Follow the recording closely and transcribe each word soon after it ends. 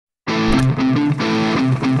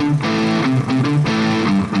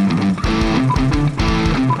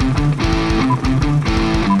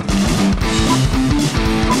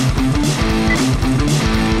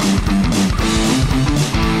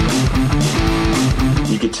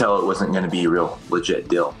could tell it wasn't going to be a real legit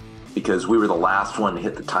deal because we were the last one to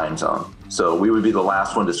hit the time zone. So we would be the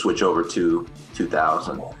last one to switch over to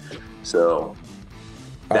 2000. So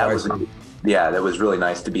that that was really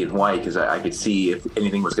nice to be in Hawaii because I could see if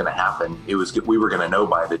anything was going to happen. We were going to know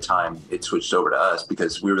by the time it switched over to us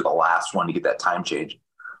because we were the last one to get that time change.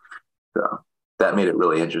 So that made it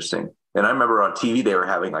really interesting. And I remember on TV, they were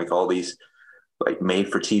having like all these like made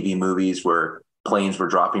for TV movies where planes were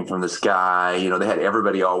dropping from the sky. You know, they had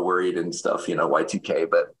everybody all worried and stuff, you know, Y2K.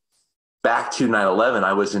 But back to 9/11,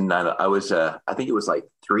 I think it was like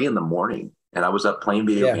 3 a.m. and I was up playing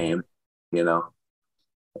video games, you know,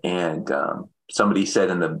 and somebody said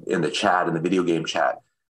in the chat, in the video game chat,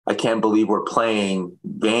 I can't believe we're playing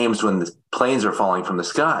games when the planes are falling from the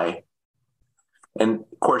sky. And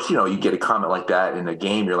of course, you know, you get a comment like that in a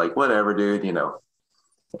game, you're like, whatever, dude, you know.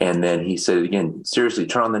 And then he said it again, seriously,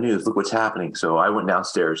 turn on the news, look what's happening. So I went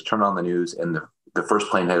downstairs, turned on the news, and the first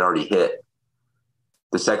plane had already hit.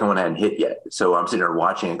 The second one hadn't hit yet. So I'm sitting there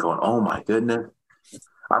watching and going, oh my goodness.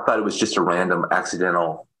 I thought it was just a random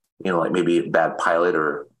accidental, you know, like maybe a bad pilot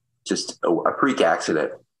or just a freak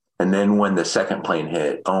accident. And then when the second plane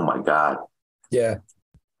hit, oh my God. Yeah.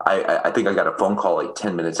 I think I got a phone call like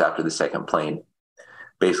 10 minutes after the second plane.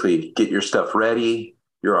 Basically, get your stuff ready.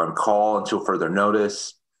 You're on call until further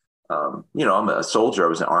notice. You know, I'm a soldier. I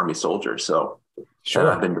was an Army soldier. So sure.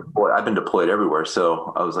 I've been deployed everywhere.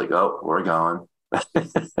 So I was like, oh, we're gone.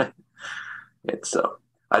 I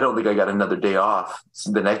don't think I got another day off.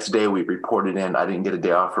 So the next day we reported in. I didn't get a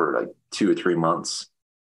day off for like 2 or 3 months.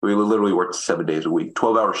 We literally worked 7 days a week,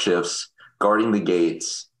 12-hour shifts, guarding the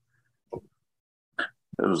gates. It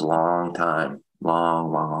was a long time,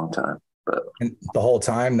 long time. But and the whole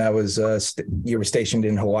time that was you were stationed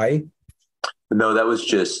in Hawaii? No, that was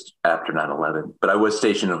just after 9/11. But I was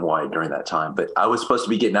stationed in Hawaii during that time. But I was supposed to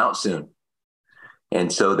be getting out soon.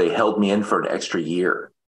 And so they held me in for an extra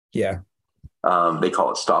year. Yeah. They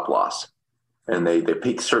call it stop loss. And they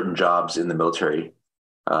pick certain jobs in the military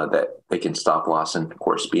that they can stop loss. And of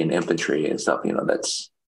course, being infantry and stuff, you know, that's,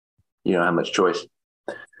 you don't have much choice.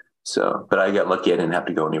 So, but I got lucky. I didn't have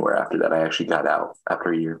to go anywhere after that. I actually got out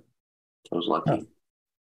after a year. I was lucky.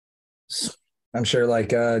 I'm sure, like,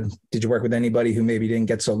 did you work with anybody who maybe didn't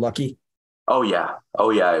get so lucky? Oh, yeah.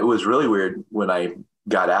 It was really weird when I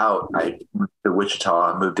got out. I moved to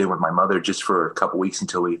Wichita. I moved in with my mother just for a couple weeks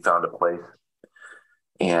until we found a place.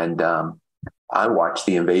 And I watched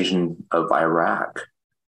the invasion of Iraq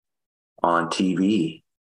on TV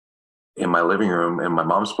in my living room in my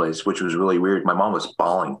mom's place, which was really weird. My mom was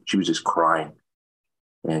bawling. She was just crying.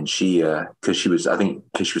 And she, because she was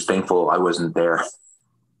thankful I wasn't there.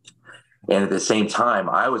 And at the same time,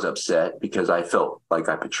 I was upset because I felt like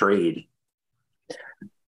I betrayed.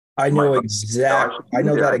 I know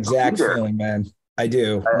that exact feeling, man. I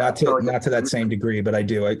do. Not to that same degree, but I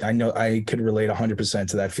do. I know I could relate 100%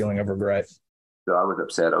 to that feeling of regret. So I was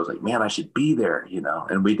upset. I was like, man, I should be there, you know.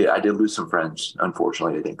 And I did lose some friends.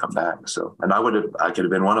 Unfortunately, they didn't come back. So, and I could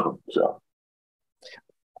have been one of them. So.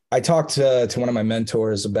 I talked to one of my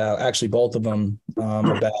mentors about, actually both of them,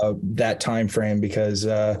 about that time frame because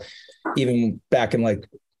even back in like,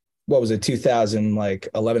 what was it,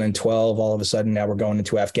 2011 and 12, all of a sudden now we're going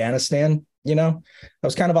into Afghanistan, you know? I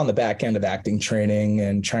was kind of on the back end of acting training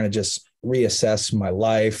and trying to just reassess my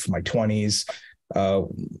life, my 20s.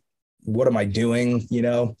 What am I doing, you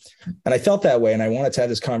know? And I felt that way. And I wanted to have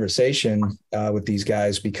this conversation with these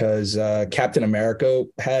guys because Captain America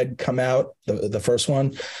had come out, the first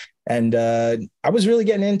one. And I was really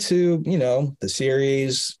getting into, you know, the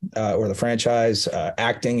series or the franchise,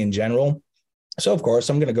 acting in general. So, of course,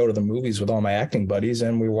 I'm going to go to the movies with all my acting buddies.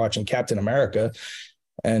 And we were watching Captain America.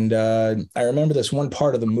 And I remember this one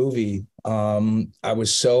part of the movie. I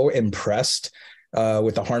was so impressed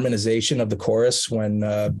with the harmonization of the chorus when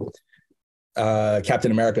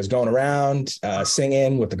Captain America is going around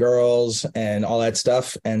singing with the girls and all that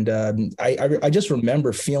stuff. And I just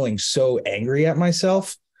remember feeling so angry at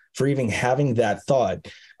myself for even having that thought,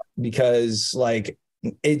 because like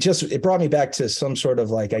it brought me back to some sort of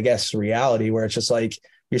like, I guess, reality where it's just like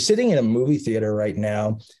you're sitting in a movie theater right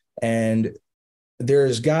now and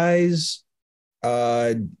there's guys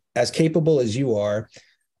as capable as you are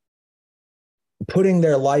putting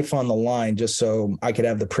their life on the line just so I could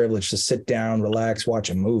have the privilege to sit down, relax, watch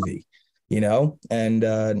a movie, you know? And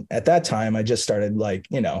at that time, I just started like,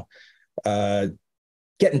 you know,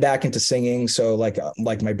 getting back into singing. So like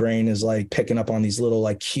my brain is like picking up on these little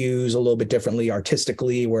like cues a little bit differently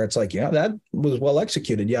artistically, where it's like, you know, that was well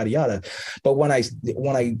executed, yada, yada. But when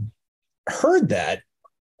I heard that,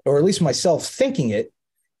 or at least myself thinking it,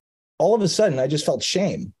 all of a sudden I just felt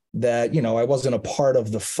shame. that, I wasn't a part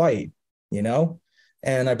of the fight,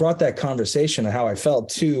 and I brought that conversation of how I felt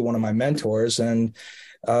to one of my mentors, and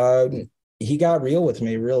he got real with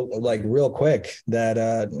me real quick that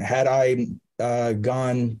had I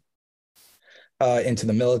gone into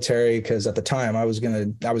the military, because at the time I was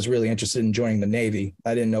really interested in joining the Navy.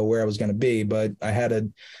 I didn't know where I was going to be, but I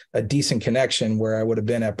had a decent connection where I would have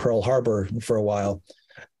been at Pearl Harbor for a while.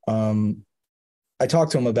 I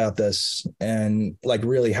talked to him about this and like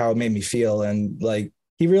really how it made me feel. And like,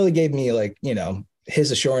 he really gave me like,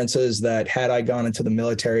 his assurances that had I gone into the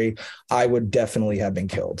military, I would definitely have been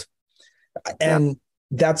killed. And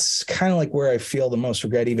that's kind of like where I feel the most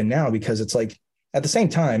regret even now, because it's like, at the same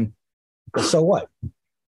time, so what?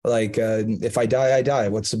 Like, if I die, I die.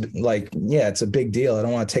 What's like, yeah, it's a big deal. I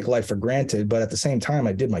don't want to take life for granted, but at the same time,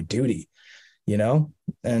 I did my duty,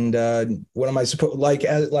 and what am I supposed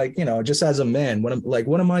just as a man,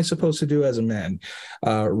 what am I supposed to do as a man?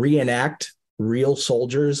 Reenact real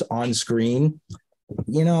soldiers on screen,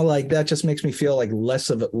 like that just makes me feel like less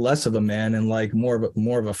of a man and like more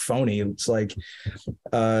of a phony. It's like,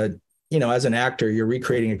 as an actor, you're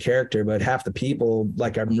recreating a character, but half the people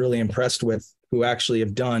like I'm really impressed with who actually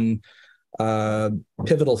have done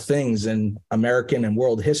pivotal things in American and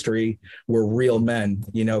world history were real men,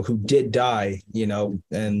 who did die,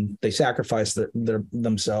 and they sacrificed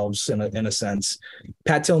themselves in a sense.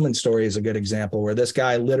 Pat Tillman's story is a good example where this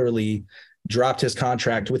guy literally dropped his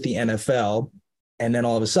contract with the NFL and then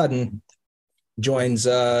all of a sudden joins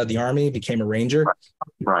the Army, became a Ranger.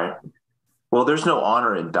 Right. Well, there's no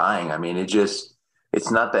honor in dying. I mean, it's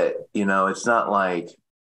not that, it's not like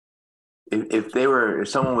if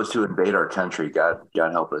someone was to invade our country, God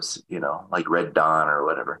help us, like Red Dawn or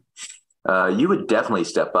whatever, you would definitely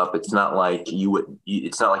step up. It's not like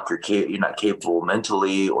it's not like you're not capable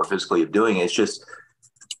mentally or physically of doing it. It's just,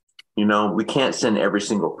 we can't send every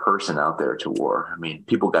single person out there to war. I mean,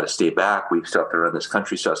 people got to stay back. We still have to run this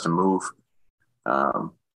country, still has to move.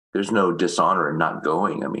 There's no dishonor in not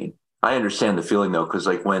going. I mean, I understand the feeling though, because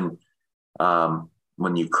like when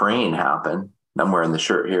Ukraine happened, I'm wearing the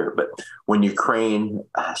shirt here, but when Ukraine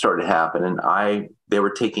started happening, they were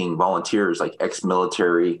taking volunteers, like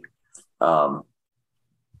ex-military. But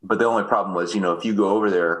the only problem was, if you go over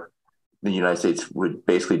there, the United States would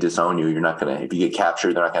basically disown you. You're not going to, if you get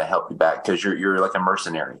captured, they're not going to help you back because you're like a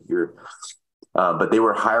mercenary. But they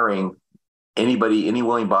were hiring any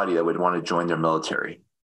willing body that would want to join their military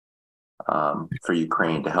for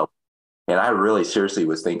Ukraine to help. And I really seriously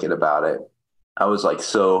was thinking about it. I was like,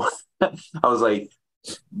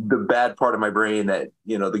 the bad part of my brain that,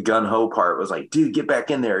 the gun ho part was like, dude, get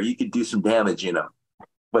back in there. You could do some damage,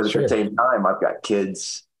 But at the same time, I've got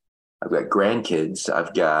kids, I've got grandkids,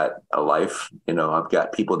 I've got a life, I've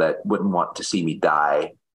got people that wouldn't want to see me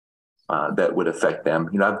die, that would affect them.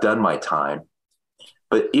 I've done my time.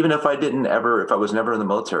 But even if I was never in the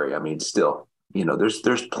military, I mean, still,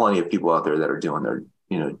 there's plenty of people out there that are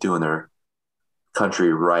doing their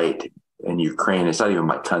country right in Ukraine. It's not even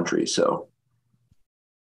my country. So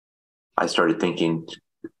I started thinking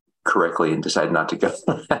correctly and decided not to go.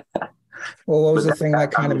 Well, what was the thing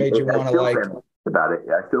that kind of made you want to like about it?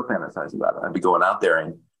 Yeah, I still fantasize about it. I'd be going out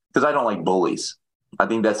there because I don't like bullies. I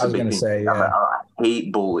think that's the big thing. Say, yeah. I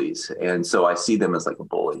hate bullies. And so I see them as like a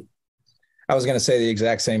bully. I was going to say the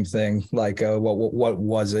exact same thing. Like, what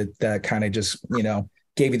was it that kind of just,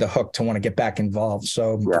 gave you the hook to want to get back involved?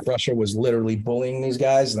 So if Russia was literally bullying these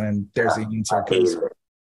guys, then there's the answer.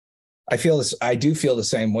 I do feel the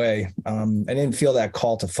same way. I didn't feel that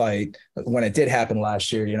call to fight when it did happen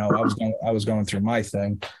last year. I was going through my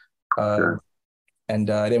thing, and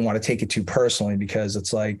I didn't want to take it too personally because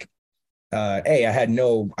it's like, I had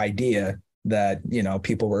no idea that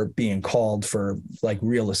people were being called for like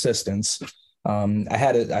real assistance. I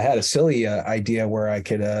had a silly idea where I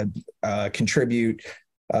could contribute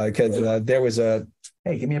because there was a.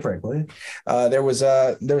 Hey, give me a break, will you? There was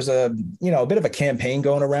a a bit of a campaign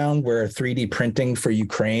going around where 3D printing for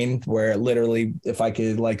Ukraine, where literally if I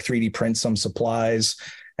could like 3D print some supplies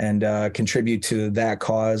and contribute to that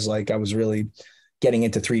cause, like I was really getting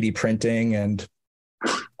into 3D printing. And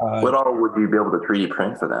what all would you be able to 3D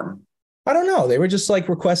print for them? I don't know. They were just like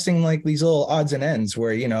requesting like these little odds and ends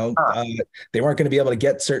where they weren't going to be able to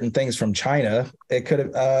get certain things from China. It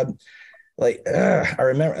could have. I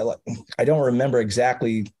remember, I don't remember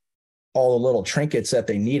exactly all the little trinkets that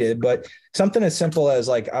they needed, but something as simple as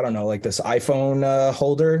like, I don't know, like this iPhone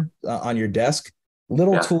holder on your desk,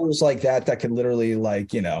 little tools like that could literally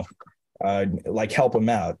like help them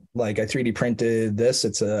out. Like I 3D printed this.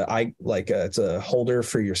 It's it's a holder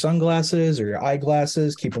for your sunglasses or your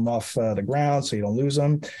eyeglasses, keep them off the ground so you don't lose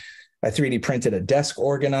them. I 3D printed a desk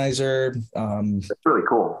organizer. That's really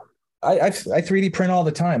cool. I 3D print all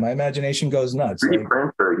the time. My imagination goes nuts. 3D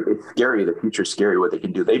printer, it's scary. The future's scary what they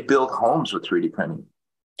can do. They build homes with 3D printing.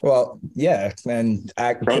 Well, yeah, and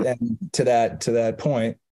to that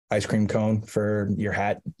point, ice cream cone for your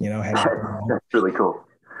hat. That's really cool.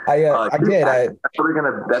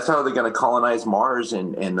 That's how they're gonna colonize Mars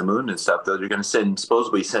and the moon and stuff. Though they're gonna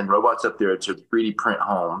supposedly send robots up there to 3D print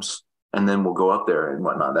homes, and then we'll go up there and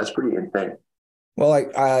whatnot. That's pretty insane.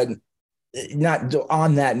 Well, not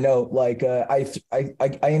on that note,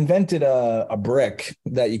 I invented a brick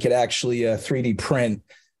that you could actually 3D print,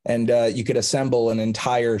 and you could assemble an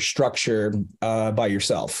entire structure by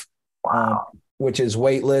yourself. Wow. Which is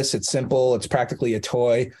weightless. It's simple. It's practically a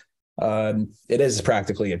toy. It is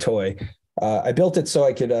practically a toy. I built it so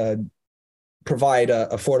I could provide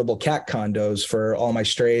affordable cat condos for all my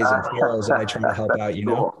strays and ferals that I try to help out,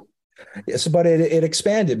 Cool. Yes, but it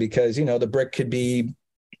expanded because, the brick could be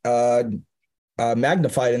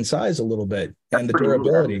magnified in size a little bit, and the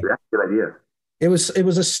durability. That's a good idea. It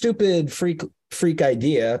was a stupid freak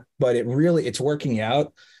idea, but it's working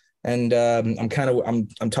out. And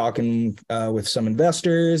I'm talking with some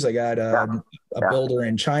investors. I got a builder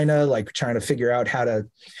in China, trying to figure out how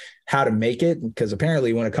to make it, because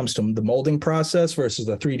apparently when it comes to the molding process versus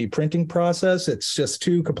the 3D printing process, it's just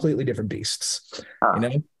two completely different beasts.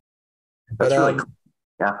 That's really cool.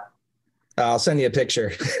 Yeah. I'll send you a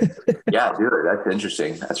picture. Yeah, dude, that's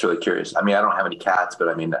interesting. That's really curious. I mean, I don't have any cats, but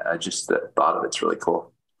I mean, I just thought of it's really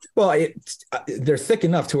cool. Well, they're thick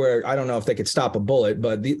enough to where I don't know if they could stop a bullet,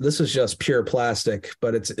 but this is just pure plastic,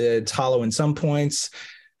 but it's hollow in some points.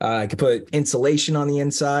 I could put insulation on the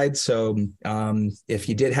inside. So if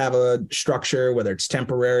you did have a structure, whether it's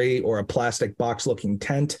temporary or a plastic box looking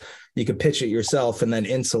tent, you could pitch it yourself and then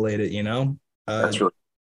insulate it, That's really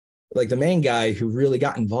like the main guy who really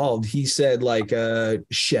got involved, he said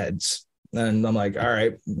sheds. And I'm like, all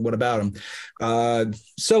right, what about them?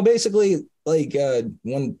 So basically,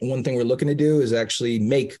 one thing we're looking to do is actually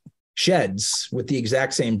make sheds with the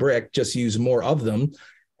exact same brick, just use more of them,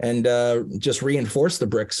 and just reinforce the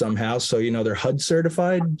brick somehow. So, they're HUD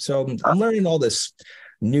certified. So I'm learning all this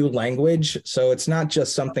new language. So it's not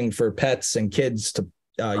just something for pets and kids to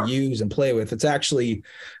use and play with. It's actually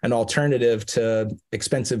an alternative to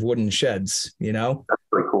expensive wooden sheds, That's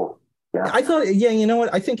pretty cool. Yeah. I thought, you know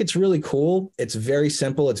what? I think it's really cool. It's very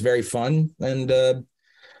simple. It's very fun. And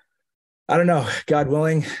I don't know, God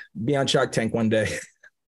willing, be on Shark Tank one day.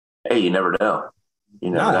 Hey, you never know.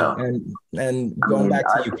 You never know. And going back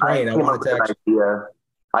to Ukraine, I wanted to actually...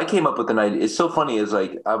 I came up with an idea. It's so funny is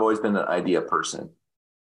I've always been an idea person.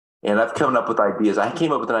 And I've come up with ideas. I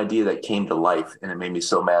came up with an idea that came to life, and it made me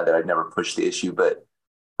so mad that I'd never pushed the issue, but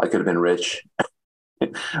I could have been rich.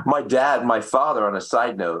 My father, on a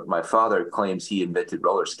side note, my father claims he invented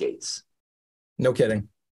roller skates. No kidding.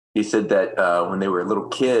 He said that when they were little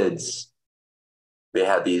kids, they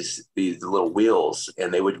had these little wheels,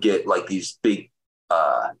 and they would get these big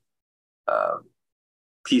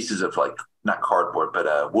pieces of not cardboard,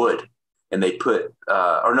 but wood. And they put,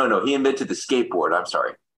 he invented the skateboard. I'm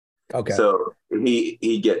sorry. Okay. So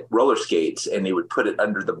he'd get roller skates, and he would put it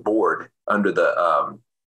under the board, under the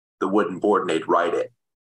wooden board, and they'd ride it.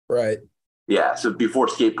 Right. Yeah. So before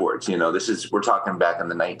skateboards, we're talking back in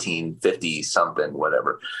the 1950s, something,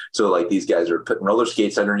 whatever. So these guys are putting roller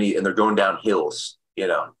skates underneath, and they're going down hills, Do you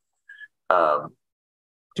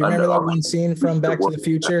remember that one scene from Back to the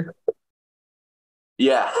Future?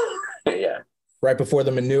 Yeah. Yeah. Right before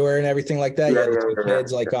the manure and everything like that. Yeah, the two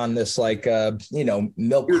kids on this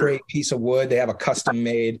milk crate piece of wood. They have a custom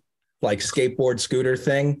made skateboard scooter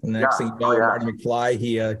thing. And the next thing you know, Marty McFly,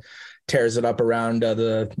 he tears it up around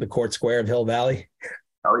the court square of Hill Valley.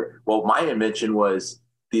 Oh yeah. Well, my invention was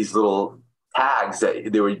these little tags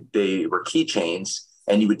that they were keychains,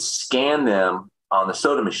 and you would scan them on the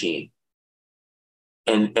soda machine.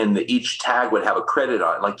 And each tag would have a credit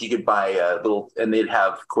on it. You could buy a little, and they'd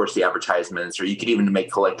have, of course, the advertisements, or you could even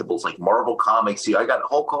make collectibles like Marvel comics. I got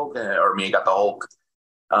Hulk Hogan, I got the Hulk.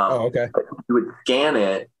 Okay. You would scan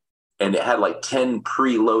it, and it had 10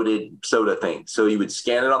 preloaded soda things. So you would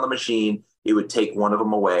scan it on the machine, it would take one of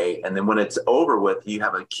them away, and then when it's over with, you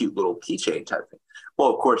have a cute little keychain type thing. Well,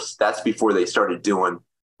 of course, that's before they started doing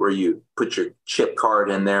where you put your chip card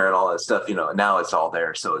in there and all that stuff. Now it's all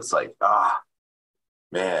there. So it's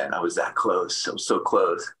man, I was that close. I was so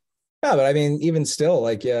close. Yeah, but I mean, even still,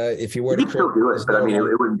 if you were to still do it, but I mean,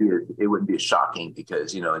 it wouldn't be as shocking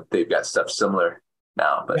because they've got stuff similar.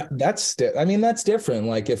 now, but I mean, that's different.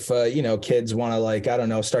 Like if, kids want to, like, I don't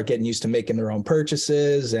know, start getting used to making their own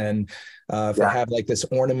purchases. And if they have like this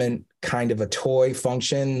ornament kind of a toy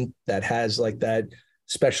function that has like that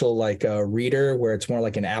special, like a reader where it's more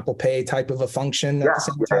like an Apple Pay type of a function at the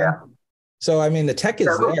same time. Yeah. So, I mean, the tech is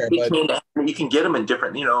there, but you can get them in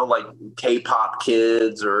different, like K-pop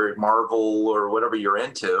kids or Marvel or whatever you're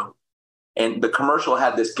into. And the commercial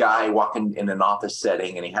had this guy walking in an office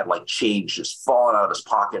setting, and he had like change just falling out of his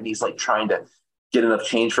pocket. And he's like trying to get enough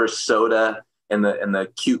change for a soda. And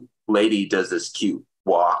the cute lady does this cute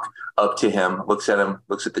walk up to him, looks at him,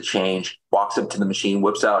 looks at the change, walks up to the machine,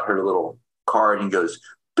 whips out her little card and goes,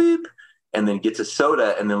 beep, and then gets a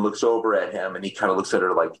soda and then looks over at him. And he kind of looks at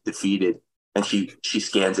her like defeated. And she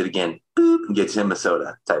scans it again, boop, and gets him a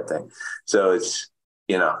soda type thing. So it's,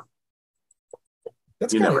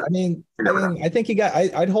 that's kind of, I mean, I think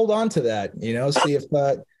I'd hold on to that, see if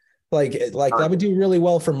like that would do really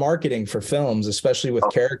well for marketing for films, especially with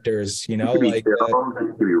characters, like film,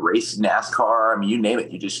 it could be race, NASCAR. I mean, you name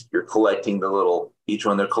it. You're collecting each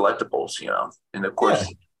one of their collectibles, and of course,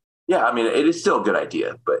 I mean, it is still a good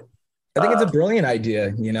idea, but I think it's a brilliant idea,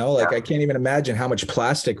 I can't even imagine how much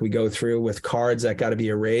plastic we go through with cards that got to be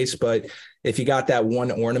erased. But if you got that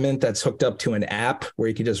one ornament that's hooked up to an app where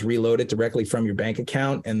you can just reload it directly from your bank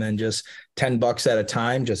account and then just $10 at a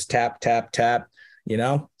time, just tap, tap, tap,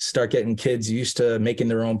 start getting kids used to making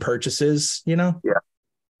their own purchases, Yeah.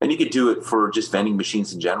 And you could do it for just vending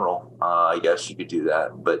machines in general. I guess you could do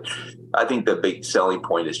that. But I think the big selling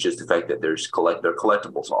point is just the fact that they're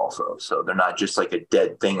collectibles also. So they're not just like a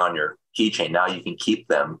dead thing on your keychain. Now you can keep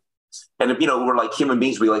them. And if, we're like human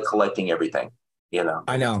beings, we like collecting everything,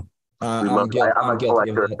 I know. I'm a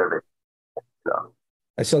collector of everything. So.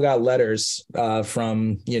 I still got letters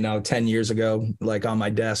from, 10 years ago, like on my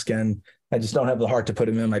desk, and I just don't have the heart to put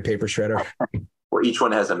them in my paper shredder. Where each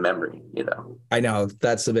one has a memory, I know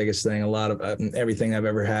that's the biggest thing. A lot of everything I've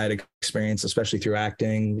ever had experience, especially through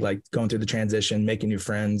acting, like going through the transition, making new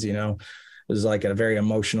friends, it was like a very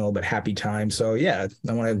emotional but happy time. So yeah,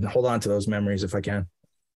 I want to hold on to those memories if I can.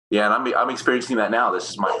 Yeah, and I'm experiencing that now. This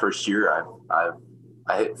is my first year. I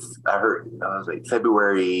heard I was like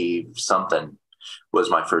February something was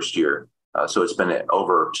my first year. So it's been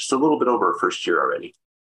just a little bit over a first year already.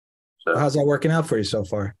 So how's that working out for you so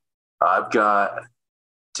far? I've got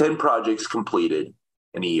 10 projects completed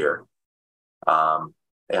in a year. And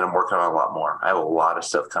I'm working on a lot more. I have a lot of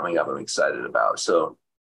stuff coming up I'm excited about. So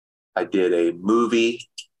I did a movie.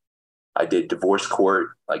 I did Divorce Court,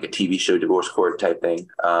 like a TV show, Divorce Court type thing.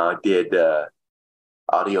 I did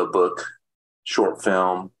audiobook, short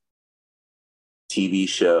film, TV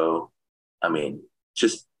show. I mean,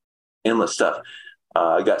 just endless stuff.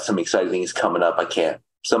 I got some exciting things coming up.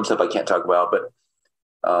 Some stuff I can't talk about, but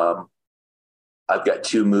I've got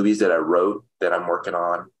 2 movies that I wrote that I'm working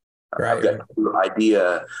on. Right.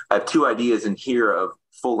 I have 2 ideas in here of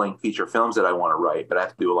full-length feature films that I want to write, but I have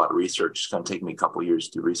to do a lot of research. It's going to take me a couple of years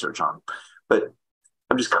to do research on. But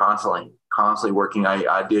I'm just constantly working. I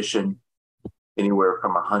audition anywhere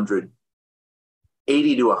from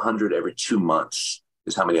 80 to 100 every 2 months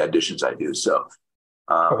is how many auditions I do. So,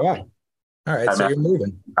 wow. All right. So you're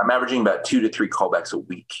moving. I'm averaging about 2 to 3 callbacks a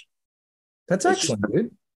week. That's excellent,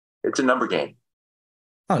 dude. It's a number game.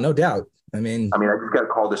 Oh, no doubt. I mean, I just got a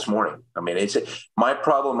call this morning. I mean, my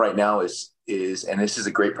problem right now is, and this is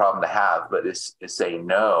a great problem to have, but is saying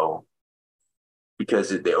no because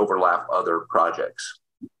they overlap other projects.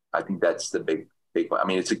 I think that's the big one. I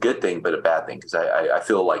mean, it's a good thing, but a bad thing because I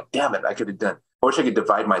feel like, damn it, I could have done. I wish I could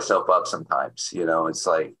divide myself up sometimes. It's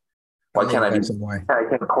like, why can't I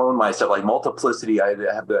can clone myself? Like multiplicity, I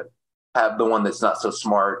have the one that's not so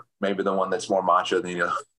smart, maybe the one that's more macho than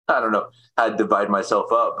I don't know how to divide myself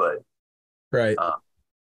up, but right.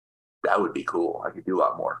 That would be cool. I could do a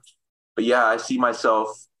lot more. But yeah, I see myself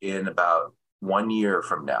in about 1 year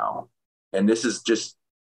from now. And this is just,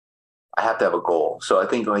 I have to have a goal. So I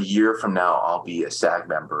think a year from now, I'll be a SAG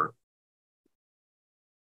member.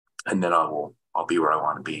 And then I'll be where I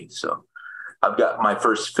want to be. So I've got my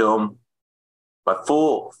first film, my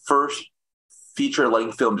first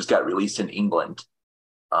feature-length film just got released in England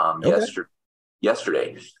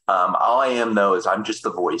yesterday. All I am though is I'm just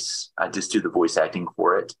the voice. I just do the voice acting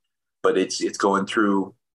for it, but it's going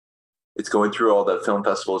through all the film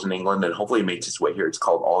festivals in England, and hopefully it makes its way here. It's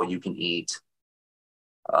called All You Can Eat.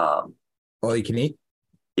 All You Can Eat.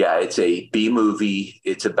 Yeah, it's a B movie.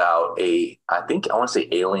 It's about I want to say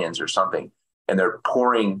aliens or something, and they're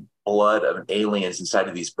pouring blood of aliens inside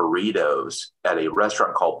of these burritos at a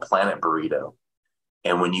restaurant called Planet Burrito.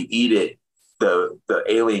 And when you eat it, the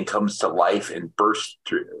alien comes to life and bursts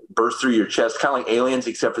through burst through your chest, kind of like aliens,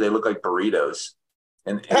 except for they look like burritos.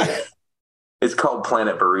 And it's called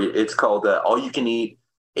Planet Burrito. It's called All You Can Eat,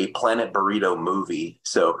 a Planet Burrito movie.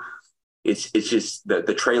 So it's just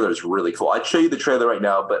the trailer is really cool. I'd show you the trailer right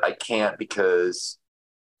now, but I can't because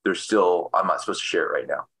I'm not supposed to share it right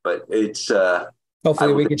now. But it's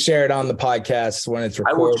hopefully we can share it on the podcast when it's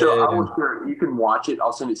recorded. I will share it. You can watch it.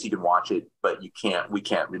 I'll send it so you can watch it, but we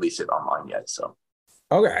can't release it online yet. So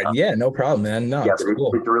okay, yeah, no problem, man. No, yeah, it's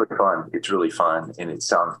cool. It's really fun. It's really fun, and it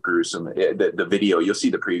sounds gruesome. The video, you'll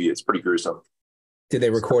see the preview. It's pretty gruesome. Did they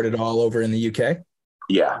record it all over in the UK?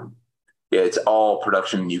 Yeah, it's all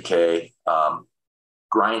production in UK.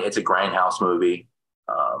 It's a grindhouse movie.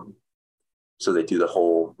 So they do the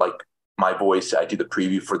whole, like my voice, I do the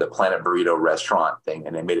preview for the Planet Burrito restaurant thing,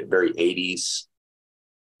 and they made it very 80s.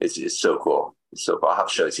 It's so cool. It's so cool. I'll have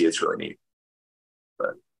to show you. It's really neat.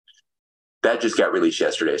 But that just got released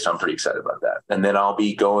yesterday, so I'm pretty excited about that. And then I'll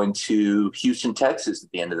be going to Houston, Texas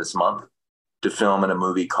at the end of this month to film in a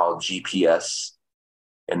movie called GPS.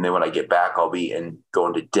 And then when I get back, I'll be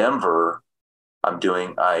going to Denver. I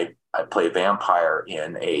play a vampire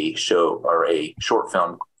in a show or a short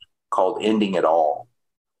film called Ending It All.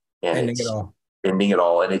 And Ending It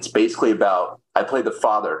All. And it's basically about, I play the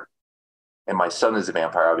father and my son is a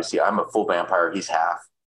vampire. Obviously, I'm a full vampire. He's half.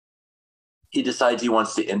 He decides he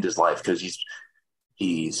wants to end his life because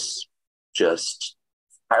he's just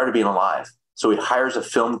tired of being alive. So he hires a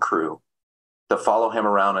film crew to follow him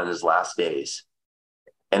around in his last days.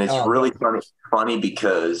 And it's really funny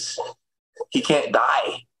because he can't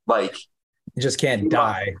die. Like, you just can't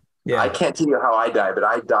die. Yeah. I can't tell you how I die, but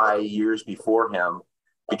I die years before him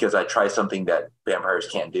because I try something that vampires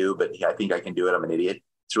can't do, but I think I can do it. I'm an idiot.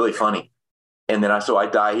 It's really funny. And then I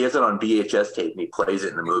die. He has it on VHS tape and he plays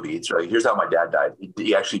it in the movie. It's like, here's how my dad died.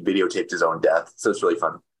 He actually videotaped his own death. So it's really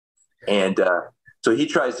fun. And so he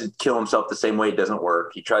tries to kill himself the same way. It doesn't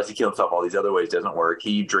work. He tries to kill himself all these other ways. It doesn't work.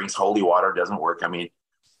 He drinks holy water. It doesn't work. I mean,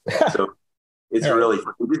 so it's really,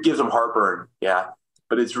 it just gives him heartburn. Yeah.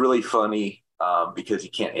 But it's really funny because he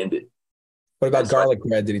can't end it. What about garlic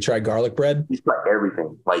bread? Did he try garlic bread? He's tried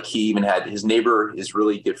everything. Like he even had his neighbor is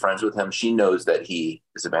really good friends with him. She knows that he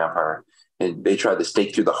is a vampire. And they tried the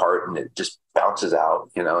stake through the heart and it just bounces out.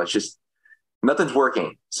 You know, it's just nothing's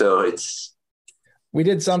working. So we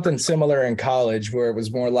did something similar in college where it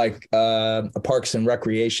was more like a Parks and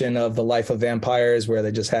Recreation of the life of vampires, where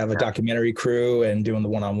they just have a documentary crew and doing the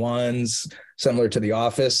one-on-ones similar to The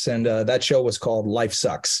Office. And that show was called Life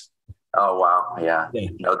Sucks. Oh, wow. Yeah.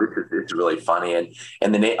 No, it's really funny.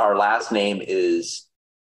 And our last name is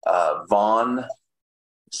Von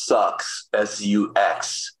Sucks,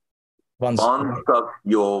 S-U-X. Von Sucks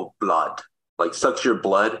Your Blood. Like sucks your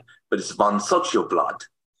blood, but it's Von Sucks Your Blood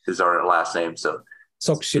is our last name. So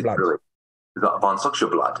Sucks Your Blood. Really, Von Sucks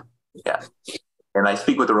Your Blood. Yeah. And I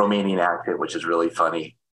speak with a Romanian accent, which is really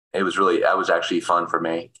funny. That was actually fun for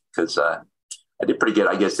me because I did pretty good.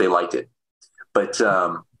 I guess they liked it. But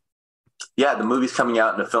yeah, the movie's coming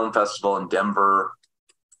out in a film festival in Denver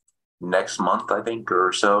next month, I think,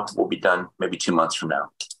 or so. We'll be done maybe 2 months from now.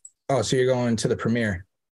 Oh, so you're going to the premiere?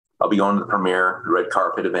 I'll be going to the premiere, the red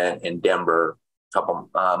carpet event in Denver,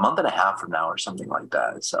 a month and a half from now or something like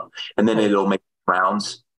that. So, and then it'll make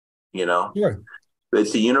rounds, you know. Yeah.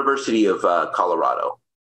 It's the University of Colorado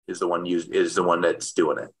is the one that's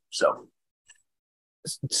doing it. So,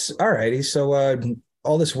 all righty. So,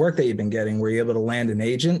 all this work that you've been getting, were you able to land an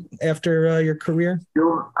agent after your career?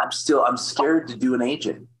 I'm scared to do an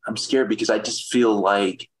agent. I'm scared because I just feel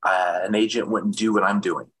like an agent wouldn't do what I'm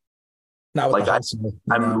doing. Not like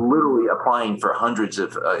I'm literally applying for hundreds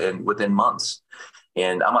of within months.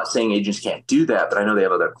 And I'm not saying agents can't do that, but I know they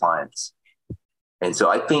have other clients. And so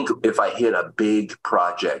I think if I hit a big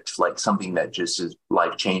project, like something that just is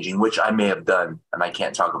life changing, which I may have done and I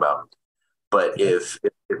can't talk about, but if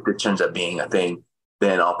it turns out being a thing,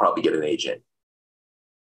 then I'll probably get an agent.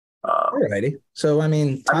 Alrighty. So I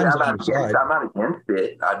mean, I'm not against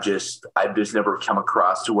it. I've just never come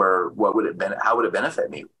across to where how would it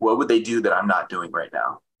benefit me? What would they do that I'm not doing right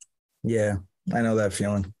now? Yeah, I know that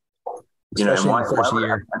feeling. You know,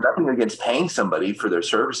 I'm nothing against paying somebody for their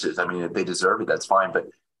services. I mean, if they deserve it, that's fine. But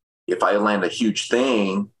if I land a huge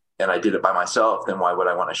thing and I did it by myself, then why would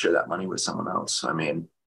I want to share that money with someone else? I mean,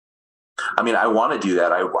 I want to do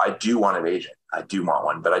that. I do want an agent. I do want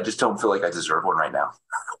one, but I just don't feel like I deserve one right now.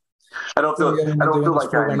 I don't feel like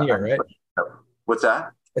for 1 year, right? What's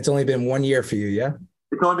that? It's only been 1 year for you, yeah?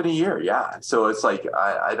 It's only been a year, yeah. So it's like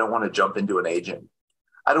I don't want to jump into an agent.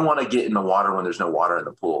 I don't want to get in the water when there's no water in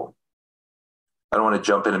the pool. I don't want to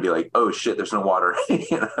jump in and be like, oh shit, there's no water. You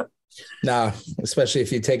know? Nah, especially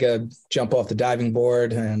if you take a jump off the diving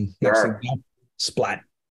board and next thing you know, splat.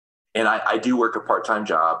 And I do work a part-time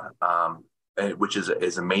job, which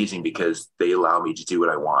is amazing because they allow me to do what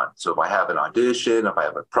I want. So if I have an audition, if I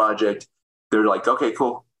have a project, they're like, okay,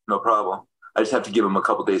 cool, no problem. I just have to give them a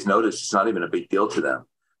couple days notice. It's not even a big deal to them.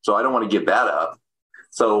 So I don't want to give that up.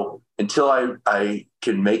 So until I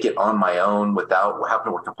can make it on my own without having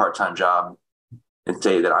to work a part-time job and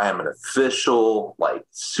say that I am an official, like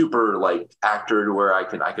super like actor to where I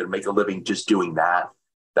can make a living just doing that.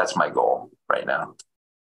 That's my goal right now.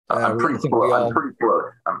 I'm pretty close.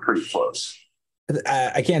 I'm pretty close.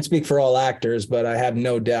 I can't speak for all actors, but I have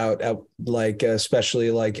no doubt, like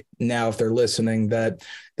especially like now, if they're listening,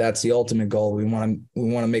 that's the ultimate goal. We want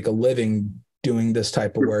to make a living doing this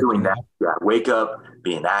type of work. Doing that, yeah. Wake up,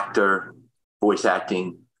 be an actor, voice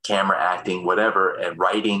acting, camera acting, whatever, and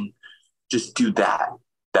writing. Just do that.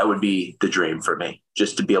 That would be the dream for me.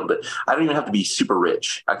 Just to be able to. I don't even have to be super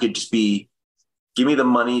rich. I could just give me the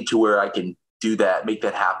money to where I can do that, make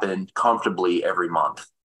that happen comfortably every month.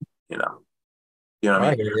 You know what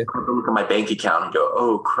I mean? I look at my bank account and go,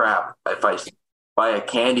 oh crap! If I buy a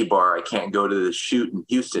candy bar, I can't go to the shoot in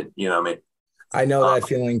Houston. You know what I mean? I know that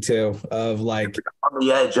feeling too, of like on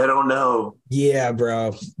the edge. I don't know. Yeah,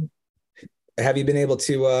 bro. Have you been able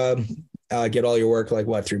to get all your work like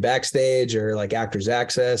what, through Backstage or like Actors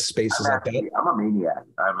Access, spaces like that? I'm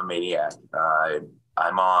a maniac.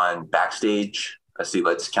 I'm on Backstage.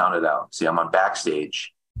 Let's count it out. See, I'm on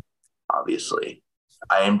Backstage, obviously.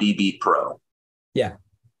 IMDb Pro. Yeah.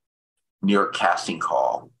 New York Casting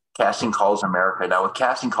Call. Casting Calls America. Now with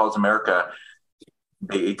Casting Calls America,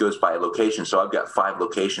 it goes by location. So I've got 5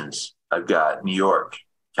 locations. I've got New York,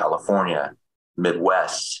 California,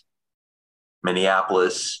 Midwest,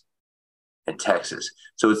 Minneapolis, and Texas.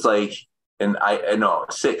 So it's like, and I know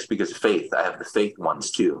 6 because of Faith. I have the Faith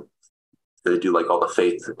ones too. They do like all the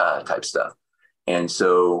Faith type stuff. And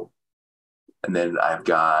then I've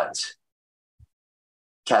got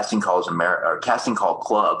Casting Calls America or Casting Call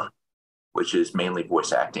Club, which is mainly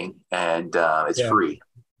voice acting, and it's free.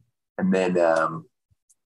 And then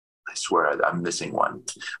I swear I'm missing one,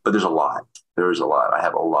 but there's a lot. There's a lot.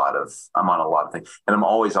 I'm on a lot of things, and I'm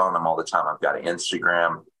always on them all the time. I've got an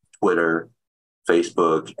Instagram, Twitter,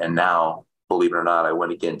 Facebook, and now, believe it or not, I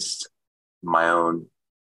went against my own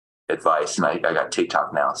advice, and I got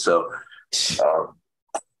TikTok now. So I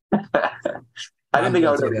didn't think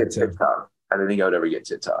I would ever get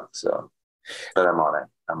TikTok. So, but I'm on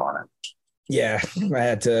it. Yeah, I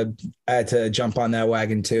had to jump on that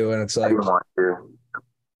wagon too, and it's like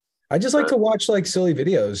I just like to watch like silly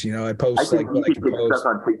videos. I post I can post stuff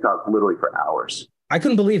on TikTok literally for hours. I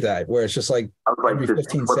couldn't believe that, where it's just like every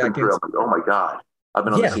 15 seconds. Like, oh my God, I've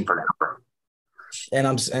been on this thing for an hour. And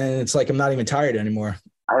it's like I'm not even tired anymore.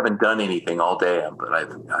 I haven't done anything all day, but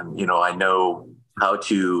I know how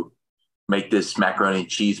to make this macaroni and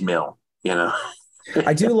cheese meal.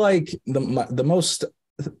 I do like the most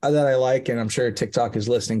that I like, and I'm sure TikTok is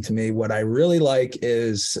listening to me. What I really like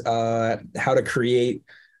is how to create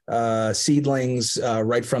seedlings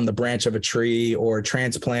right from the branch of a tree, or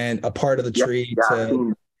transplant a part of the tree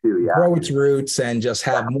to grow its roots and just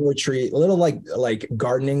have more tree, a little like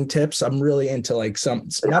gardening tips. I'm really into like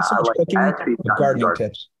not so much cooking, but gardening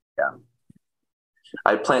tips. Yeah.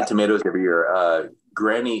 I plant tomatoes every year.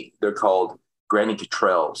 They're called Granny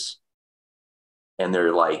Cottrells. And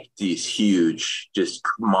they're like these huge, just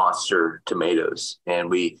monster tomatoes.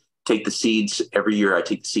 And we take the seeds every year. I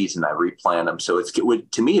take the seeds and I replant them. So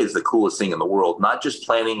to me is the coolest thing in the world, not just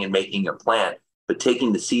planting and making a plant, but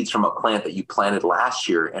taking the seeds from a plant that you planted last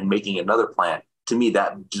year and making another plant. To me,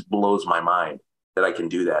 that just blows my mind that I can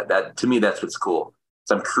do that. To me, that's what's cool.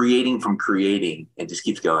 So I'm creating from creating, and just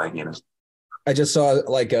keeps going. I just saw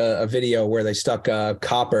like a video where they stuck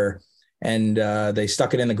copper and they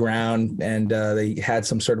stuck it in the ground, and they had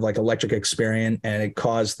some sort of like electric experiment, and it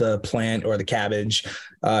caused the plant or the cabbage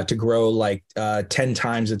to grow like 10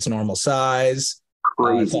 times its normal size.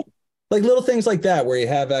 Crazy. Like little things like that, where you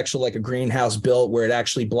have actually like a greenhouse built where it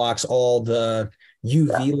actually blocks all the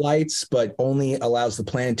UV lights, but only allows the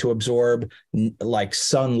plant to absorb like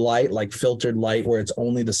sunlight, like filtered light, where it's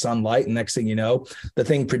only the sunlight. And next thing you know, the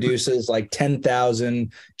thing produces like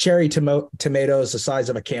 10,000 cherry tomatoes the size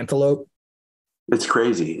of a cantaloupe. It's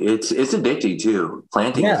crazy. It's addicting too.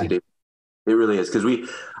 Planting is addicting. It really is. Because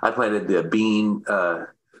I planted the green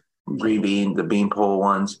bean, the bean pole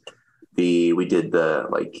ones. We did the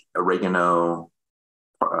like oregano,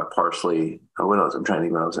 parsley. What else? I'm trying to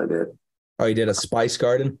think what else I did. Oh, you did a spice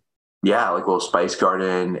garden? Yeah, like a little spice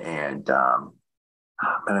garden, and I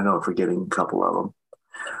don't know, I'm forgetting a couple of them.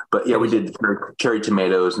 But yeah, we did cherry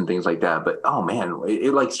tomatoes and things like that. But oh man,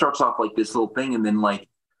 it like starts off like this little thing, and then like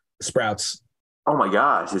sprouts. Oh my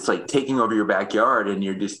gosh, it's like taking over your backyard, and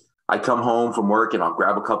you're just. I come home from work and I'll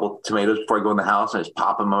grab a couple tomatoes before I go in the house and I just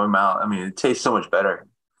pop them in my mouth. I mean, it tastes so much better.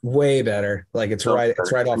 Way better. Like it's right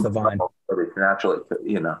off the vine. It's naturally,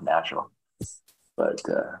 natural. But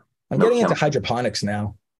I'm getting into hydroponics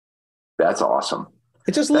now. That's awesome.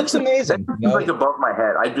 It just looks amazing. That's like above my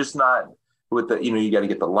head. I'm just not with the, you got to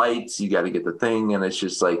get the lights, you got to get the thing, and it's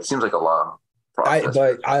just like seems like a long process.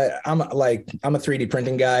 I'm a 3D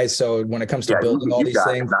printing guy, so when it comes to building all these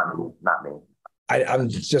things, not me. I'm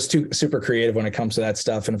just super creative when it comes to that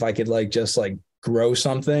stuff. And if I could just grow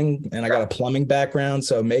something, and I got a plumbing background,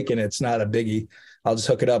 so making it's not a biggie. I'll just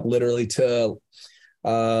hook it up literally to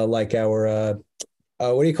like our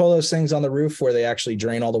what do you call those things on the roof where they actually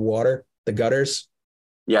drain all the water, the gutters?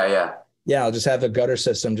 Yeah. I'll just have the gutter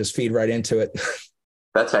system just feed right into it.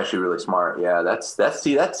 That's actually really smart. Yeah, that's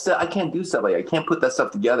I can't do stuff like I can't put that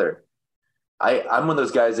stuff together. I'm one of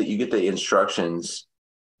those guys that you get the instructions.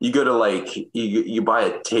 You go to you buy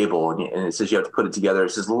a table and it says you have to put it together. It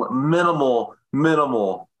says minimal.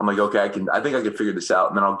 I'm like, okay, I think I can figure this out.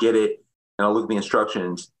 And then I'll get it and I'll look at the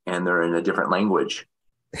instructions and they're in a different language.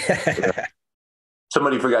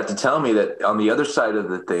 Somebody forgot to tell me that on the other side of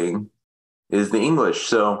the thing is the English.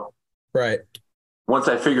 So right. Once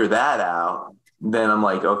I figure that out, then I'm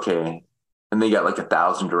like, okay. And they got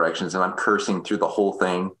 1,000 directions and I'm cursing through the whole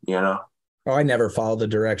thing, Oh, I never follow the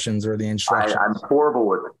directions or the instructions. I'm horrible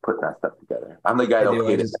with putting that stuff together. I'm the guy that'll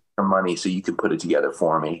get some money so you can put it together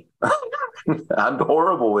for me. I'm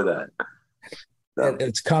horrible with that. So.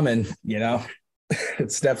 It's coming,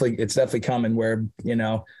 It's definitely coming where,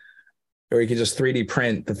 or you can just 3D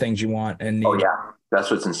print the things you want and need. Oh yeah, that's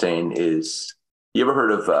what's insane. Is you ever heard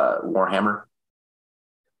of Warhammer?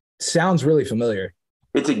 Sounds really familiar.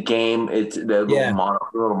 It's a game. It's the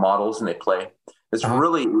little models and they play. It's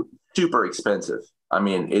really super expensive. I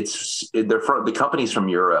mean, the company's from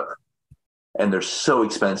Europe, and they're so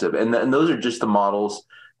expensive. And those are just the models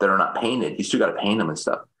that are not painted. You still got to paint them and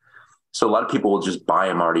stuff. So a lot of people will just buy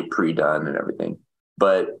them already pre-done and everything.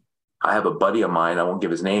 But I have a buddy of mine. I won't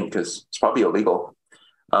give his name because it's probably illegal.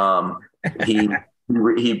 He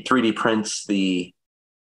 3D prints the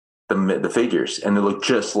figures, and they look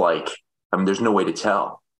just like. I mean, there's no way to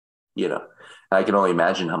tell. I can only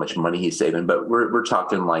imagine how much money he's saving, but we're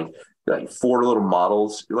talking like 4 little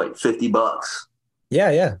models, like $50.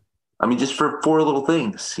 Yeah. I mean, just for 4 little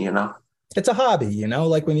things, It's a hobby,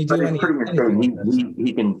 like when you do anything.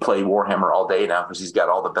 He can play Warhammer all day now because he's got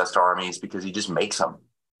all the best armies because he just makes them,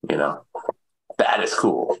 That is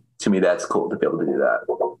cool. To me, that's cool to be able to do that.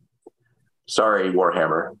 Sorry,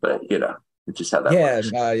 Warhammer, but it's just how that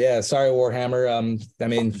works. Sorry, Warhammer. I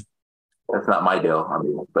mean, that's not my deal. I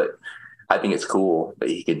mean, but I think it's cool that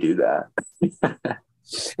he can do that.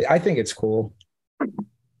 I think it's cool.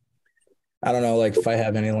 I don't know, if I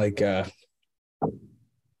have any, I'm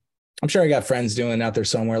sure I got friends doing out there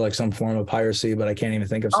somewhere, some form of piracy, but I can't even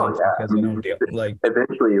think of something because they don't deal.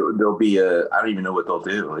 Eventually there'll be I don't even know what they'll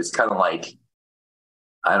do. It's kind of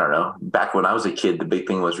I don't know. Back when I was a kid, the big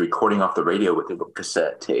thing was recording off the radio with the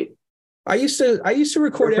cassette tape. I used to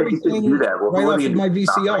record everything right off of my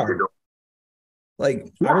VCR. I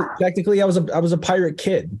was a pirate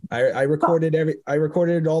kid. I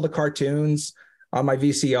recorded all the cartoons on my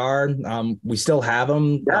VCR. We still have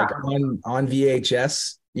them on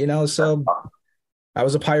VHS, so I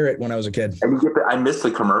was a pirate when I was a kid. And I miss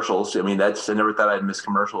the commercials. I mean, I never thought I'd miss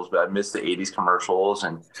commercials, but I miss the 80s commercials.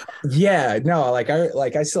 And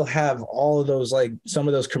I still have all of those, some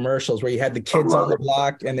of those commercials where you had the kids on the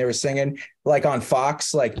block and they were singing on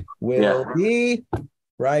Fox, we'll be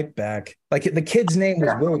right back. The kid's name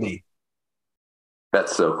was Wildy.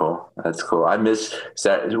 That's so cool. That's cool. I miss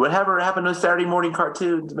whatever happened to Saturday morning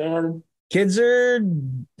cartoons, man. Kids are,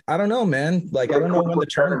 I don't know, man. I don't know when the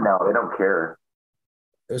turn now. They don't care.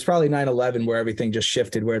 It was probably 9/11 where everything just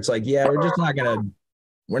shifted, where it's we're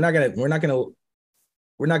not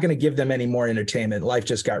gonna give them any more entertainment. Life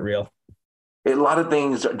just got real. A lot of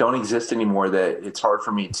things don't exist anymore that it's hard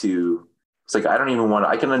for me to. It's I don't even want to.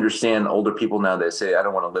 I can understand older people now that say I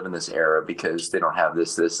don't want to live in this era because they don't have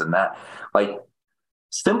this, and that.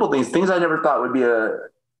 Simple things I never thought would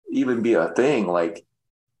even be a thing, like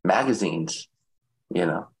magazines. You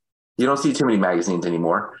don't see too many magazines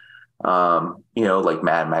anymore.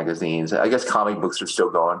 Mad magazines. I guess comic books are still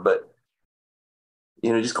going, but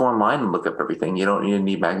just go online and look up everything. You don't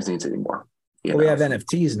need magazines anymore. We have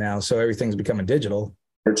NFTs now, so everything's becoming digital.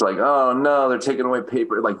 It's oh no, they're taking away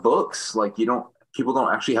paper, books. People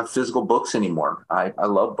don't actually have physical books anymore. I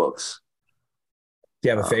love books. Do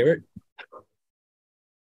you have a favorite?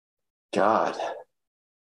 God,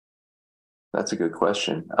 that's a good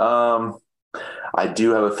question. I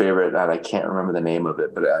do have a favorite, and I can't remember the name of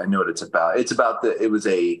it, but I know what it's about. It was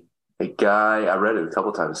a guy, I read it a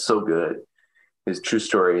couple times, so good. His true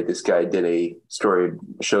story. This guy did a story,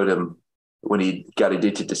 showed him when he got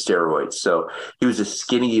addicted to steroids. So he was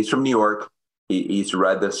he's from New York. He used to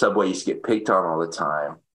ride the subway, he used to get picked on all the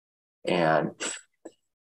time. And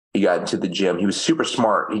he got into the gym. He was super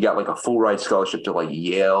smart. He got like a full ride scholarship to like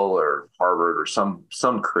Yale or Harvard or some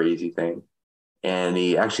crazy thing. And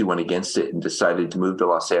he actually went against it and decided to move to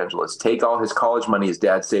Los Angeles, take all his college money his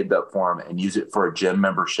dad saved up for him and use it for a gym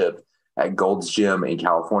membership at Gold's Gym in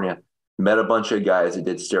California. Met a bunch of guys that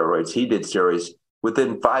did steroids. He did steroids.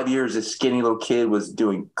 Within 5 years, this skinny little kid was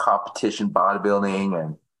doing competition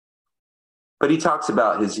bodybuilding. But he talks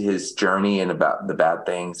about his journey and about the bad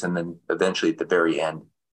things. And then eventually at the very end,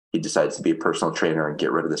 he decides to be a personal trainer and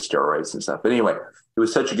get rid of the steroids and stuff. But anyway, it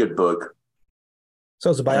was such a good book.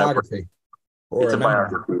 So it's a biography. It's a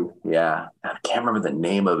biography. Yeah. I can't remember the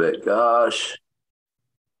name of it. Gosh.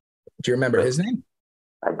 Do you remember his name?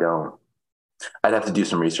 I don't. I'd have to do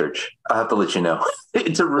some research. I'll have to let you know.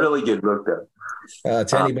 It's a really good book, though.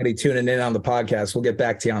 To anybody tuning in on the podcast, we'll get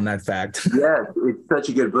back to you on that fact. Yeah, it's such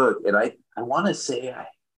a good book. And I want to say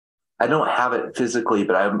I don't have it physically,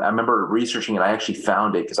 but I remember researching it. I actually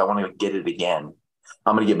found it because I want to get it again.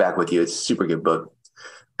 I'm going to get back with you. It's a super good book.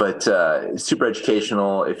 But super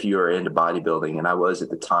educational if you're into bodybuilding. And I was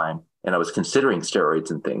at the time. And I was considering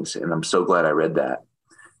steroids and things. And I'm so glad I read that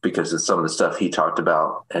because of some of the stuff he talked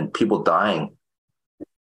about and people dying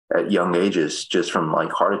at young ages just from like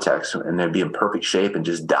heart attacks and they'd be in perfect shape and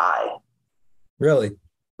just die. Really?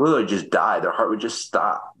 Literally just die. Their heart would just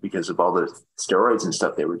stop because of all the steroids and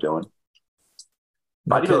stuff they were doing.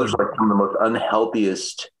 Bodybuilders are like some of the most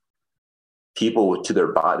unhealthiest people to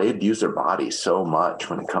their body. They abuse their body so much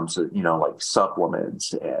when it comes to, like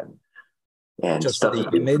supplements and just stuff. For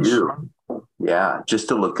the image. Yeah, just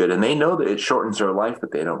to look good. And they know that it shortens their life,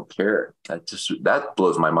 but they don't care. That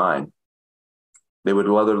blows my mind. They would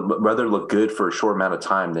rather look good for a short amount of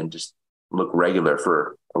time than just look regular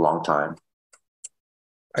for a long time.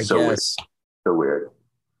 I guess. So weird.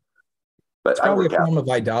 But it's probably a form of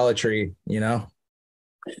idolatry,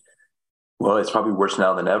 Well, it's probably worse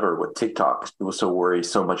now than ever with TikTok. People worry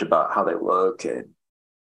so much about how they look and,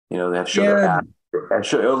 they have to show their ass.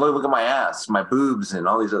 Look at my ass, my boobs, and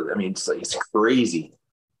all these other. I mean, it's crazy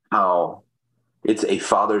how it's a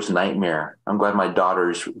father's nightmare. I'm glad my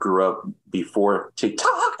daughters grew up before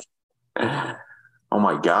TikTok. Oh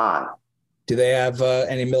my God. Do they have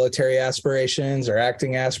any military aspirations or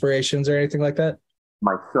acting aspirations or anything like that?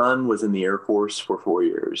 My son was in the Air Force for 4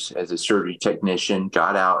 years as a surgery technician,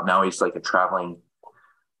 got out. Now he's like a traveling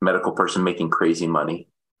medical person making crazy money.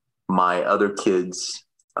 My other kids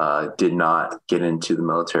did not get into the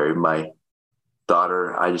military. My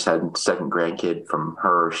daughter, I just had a second grandkid from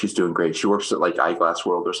her. She's doing great. She works at like Eyeglass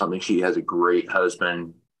World or something. She has a great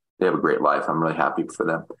husband. They have a great life. I'm really happy for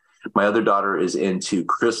them. My other daughter is into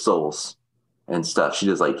crystals and stuff. She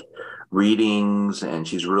does like readings and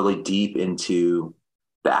she's really deep into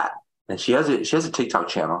that. And she has a TikTok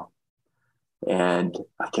channel and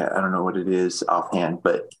I don't know what it is offhand,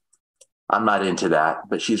 but I'm not into that,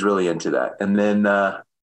 but she's really into that. And then my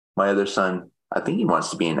other son, I think he wants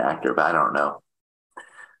to be an actor, but I don't know.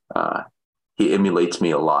 He emulates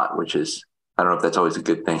me a lot, which is, I don't know if that's always a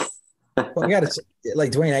good thing. Well,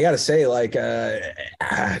 Duane, I gotta say, I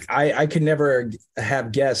could never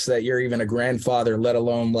have guessed that you're even a grandfather, let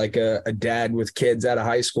alone like a dad with kids out of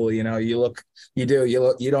high school. You don't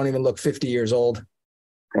even look 50 years old.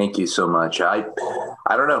 Thank you so much. I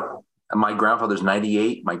don't know. My grandfather's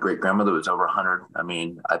 98. My great grandmother was over 100. I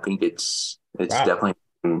mean, I think it's wow. Definitely,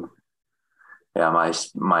 yeah.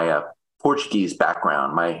 My Portuguese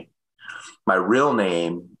background, my real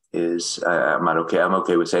name is I'm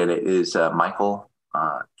okay with saying it, is Michael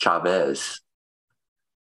Chavez.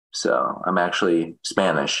 So I'm actually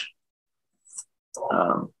Spanish.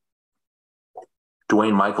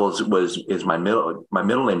 Duane Michaels is my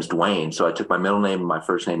middle name is Duane. So I took my middle name and my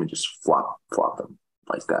first name and just flop them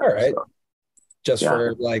like that. All right. So, just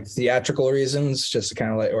for like theatrical reasons, just to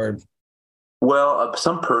kind of like, or. Well,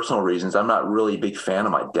 some personal reasons. I'm not really a big fan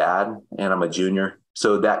of my dad and I'm a junior.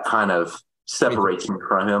 So that kind of separates me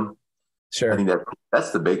from him. Sure. I think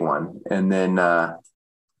that's the big one. And then I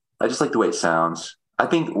just like the way it sounds. I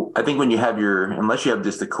think when you have unless you have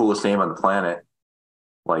just the coolest name on the planet,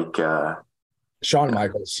 like Shawn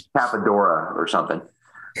Michaels, Cappadora or something.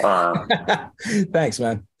 Thanks,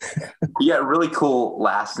 man. You got a really cool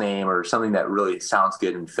last name or something that really sounds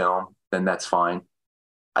good in film, then that's fine.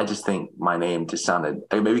 I just think my name just sounded,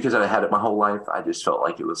 maybe because I had it my whole life. I just felt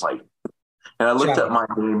like it was like, and I looked up my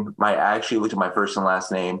name. I actually looked at my first and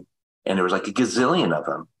last name, and there was like a gazillion of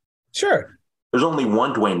them. Sure. There's only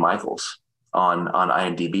one Duane Michaels on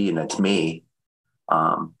IMDb, and it's me.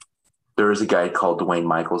 There is a guy called Duane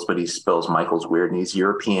Michaels, but he spells Michaels weird, and he's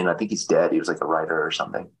European. I think he's dead. He was like a writer or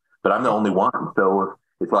something. But I'm the only one, so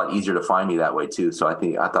it's a lot easier to find me that way too. So I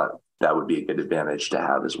thought that would be a good advantage to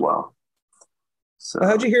have as well. So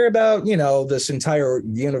how'd you hear about, this entire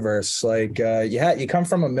universe? Like, you come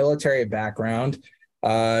from a military background.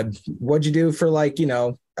 What'd you do for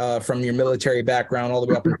from your military background all the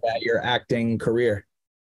way up into your acting career?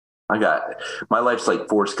 My life's like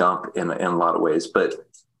Forrest Gump in a lot of ways, but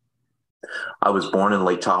I was born in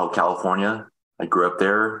Lake Tahoe, California. I grew up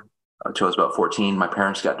there until I was about 14. My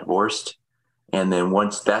parents got divorced. And then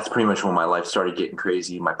that's pretty much when my life started getting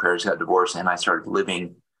crazy. My parents got divorced and I started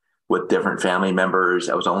living with different family members.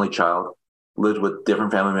 I was the only child, lived with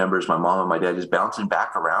different family members. My mom and my dad just bouncing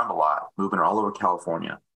back around a lot, moving all over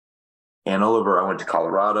California and all over. I went to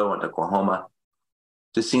Colorado, went to Oklahoma,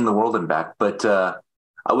 just seeing the world and back. But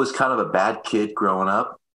I was kind of a bad kid growing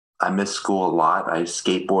up. I missed school a lot. I was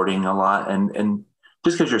skateboarding a lot. And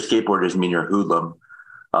just because you're a skateboarder doesn't mean you're a hoodlum.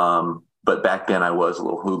 But back then I was a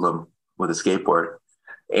little hoodlum with a skateboard.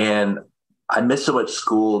 And I missed so much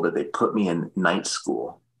school that they put me in night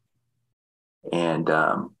school. And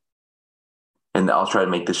I'll try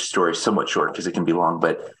to make this story somewhat short because it can be long,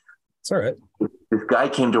 but it's all right. This guy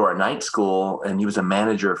came to our night school and he was a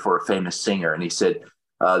manager for a famous singer. And he said,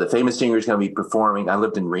 the famous singer is going to be performing. I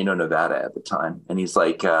lived in Reno, Nevada at the time. And he's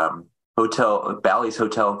like, Bally's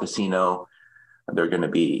Hotel and Casino.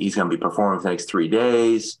 He's going to be performing for the next 3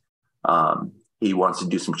 days. He wants to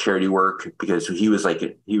do some charity work because he was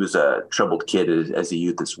a troubled kid as a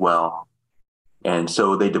youth as well. And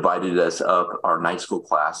so they divided us up, our night school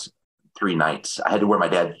class, 3 nights. I had to wear my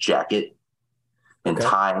dad's jacket and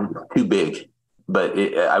tie, too big, but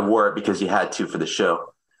I wore it because he had to for the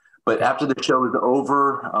show. But after the show was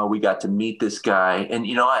over, we got to meet this guy. And,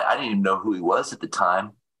 I didn't even know who he was at the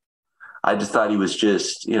time. I just thought he was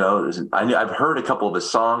just, I've heard a couple of his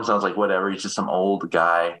songs. I was like, whatever, he's just some old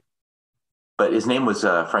guy. But his name was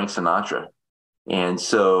Frank Sinatra. And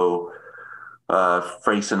so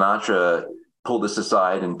Frank Sinatra pulled us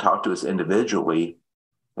aside and talked to us individually,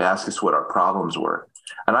 asked us what our problems were.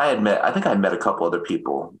 And I think I had met a couple other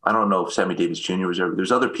people. I don't know if Sammy Davis Jr. was there.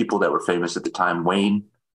 There's other people that were famous at the time. Wayne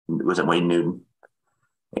Newton.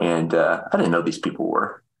 And I didn't know these people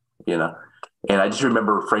were, And I just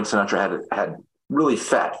remember Frank Sinatra had really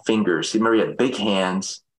fat fingers. He had big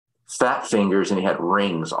hands, fat fingers, and he had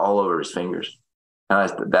rings all over his fingers. And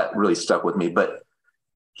that really stuck with me. But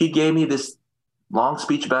he gave me this long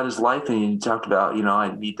speech about his life, and he talked about,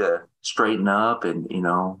 I need to straighten up, and,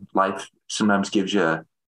 life sometimes gives you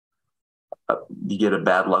you get a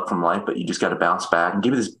bad luck from life, but you just got to bounce back, and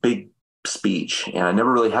give me this big speech. And I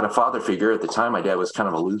never really had a father figure at the time. My dad was kind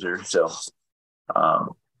of a loser. So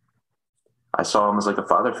I saw him as like a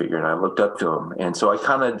father figure, and I looked up to him. And so I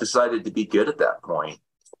kind of decided to be good at that point.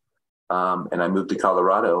 And I moved to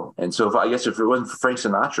Colorado. And so if it wasn't for Frank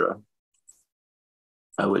Sinatra,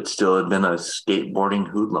 I would still have been a skateboarding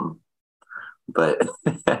hoodlum. But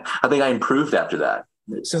I think I improved after that.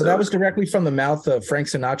 So that was directly from the mouth of Frank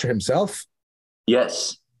Sinatra himself?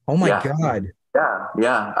 Yes. Oh, my God.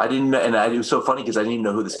 Yeah. I didn't know. And it was so funny because I didn't even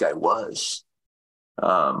know who this guy was.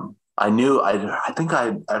 I think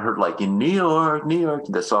I heard like in New York,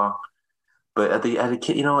 the song. But at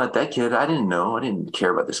that kid, I didn't know. I didn't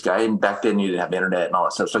care about this guy. And back then you didn't have the internet and all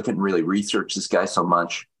that stuff. So I couldn't really research this guy so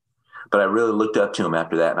much. But I really looked up to him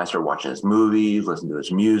after that. And I started watching his movies, listening to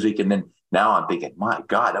his music. And then now I'm thinking, my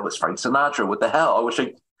God, that was Frank Sinatra. What the hell? I wish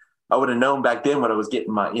I would have known back then what I was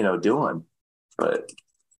getting doing. But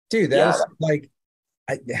dude, that's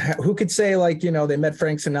who could say they met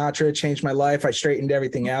Frank Sinatra, changed my life. I straightened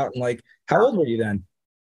everything out. And how old were you then?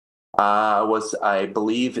 I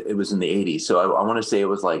believe it was in the 80s. So I want to say it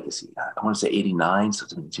was I want to say 89. So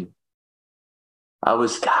I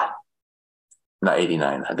was, not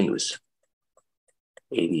 89. I think it was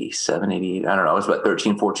 87, 88. I don't know. I was about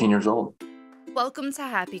 13, 14 years old. Welcome to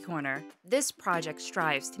Happy Corner. This project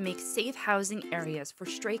strives to make safe housing areas for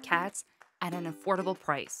stray cats at an affordable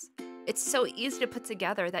price. It's so easy to put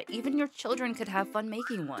together that even your children could have fun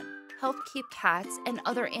making one. Help keep cats and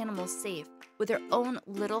other animals safe with their own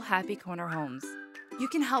little Happy Corner homes. You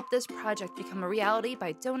can help this project become a reality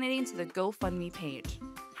by donating to the GoFundMe page.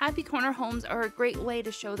 Happy Corner homes are a great way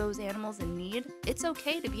to show those animals in need it's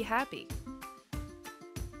okay to be happy.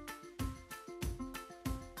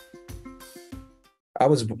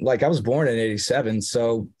 I was born in 87.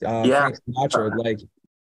 So Yeah. Frank Sinatra, like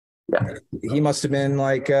Yeah. he must have been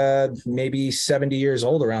like maybe 70 years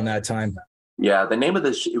old around that time. Yeah. The name of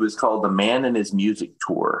this, it was called The Man and His Music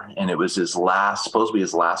Tour. And it was supposed to be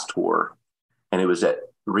his last tour. And it was at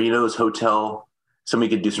Reno's Hotel. Somebody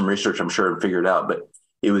could do some research, I'm sure, and figure it out. But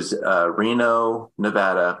it was Reno,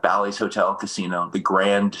 Nevada, Bally's Hotel and Casino, the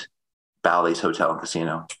Grand Bally's Hotel and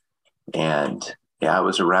Casino. And yeah, it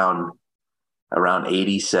was around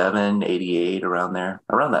 87, 88, around there,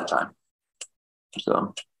 around that time.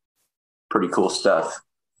 So pretty cool stuff.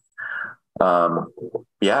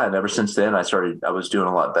 Yeah, and ever since then, I was doing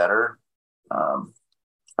a lot better.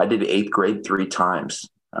 I did 8th grade 3 times.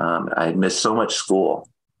 I had missed so much school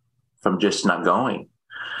from just not going.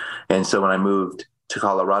 And so when I moved to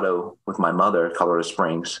Colorado with my mother, Colorado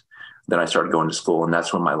Springs, then I started going to school. And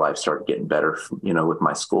that's when my life started getting better, with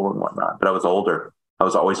my school and whatnot. But I was older. I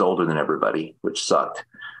was always older than everybody, which sucked.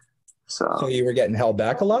 So you were getting held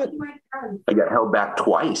back a lot? I got held back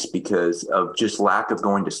twice because of just lack of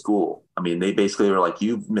going to school. I mean, they basically were like,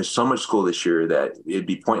 you missed so much school this year that it'd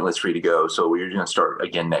be pointless for you to go. So we're going to start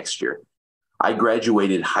again next year. I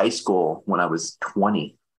graduated high school when I was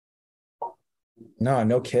 20.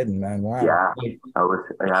 No kidding, man. Wow.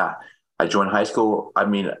 Yeah. I joined high school. I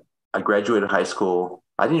mean, I graduated high school.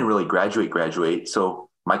 I didn't really graduate. So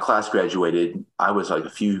my class graduated. I was like a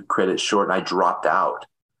few credits short and I dropped out.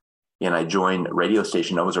 And I joined a radio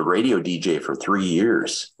station. I was a radio DJ for 3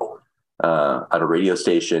 years at a radio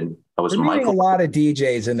station. I was We're meeting a lot of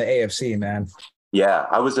DJs in the AFC, man. Yeah,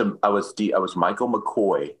 I was Michael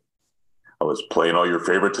McCoy. I was playing all your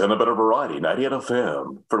favorites and a bit of variety, 90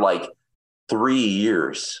 FM for like 3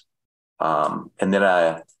 years. And then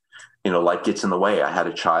life gets in the way. I had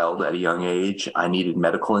a child at a young age. I needed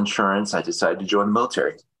medical insurance. I decided to join the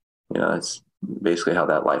military. That's basically how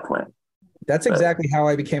that life went. That's exactly how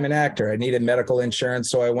I became an actor. I needed medical insurance,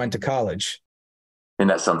 so I went to college. Isn't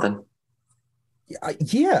that something?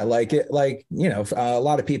 Yeah, a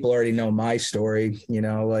lot of people already know my story.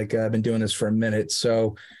 I've been doing this for a minute,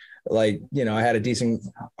 so I had a decent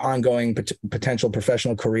ongoing potential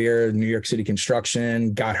professional career in New York City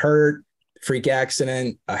construction. Got hurt, freak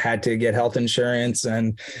accident. I had to get health insurance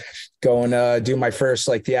and go and do my first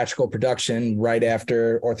theatrical production right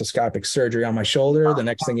after orthoscopic surgery on my shoulder. The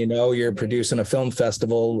next thing you know, you're producing a film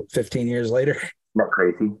festival 15 years later. Isn't that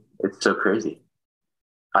crazy? It's so crazy.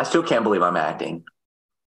 I still can't believe I'm acting.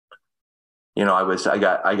 I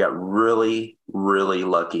got really, really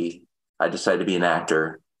lucky. I decided to be an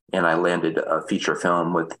actor and I landed a feature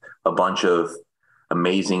film with a bunch of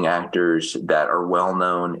amazing actors that are well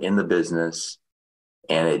known in the business.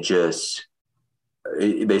 And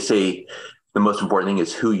they say the most important thing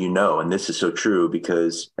is who you know. And this is so true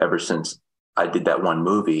because ever since I did that one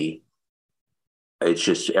movie, it's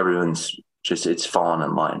just it's fallen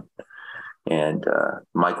in line. And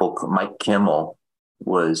Mike Kimmel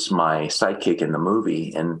was my sidekick in the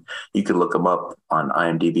movie. And you could look him up on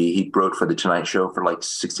IMDb. He wrote for The Tonight Show for like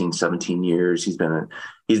 16, 17 years. He's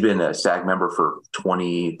been a SAG member for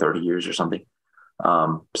 20, 30 years or something.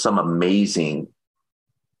 Some amazing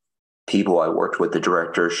people I worked with. The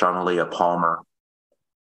director, Shaunalia Palmer.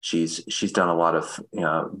 She's done a lot of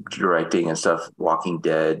directing and stuff. Walking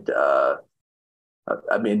Dead. I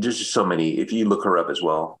mean, there's just so many. If you look her up as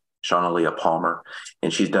well, Shaunalia Palmer,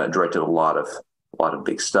 and she's directed a lot of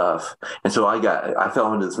big stuff. And so I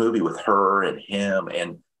fell into this movie with her and him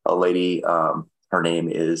and a lady. Her name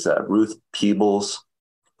is Ruth Peebles,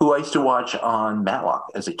 who I used to watch on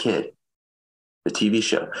Matlock as a kid, the TV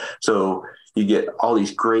show. So you get all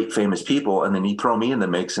these great famous people, and then you throw me in the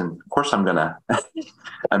mix, and of course I'm gonna.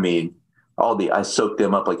 I soaked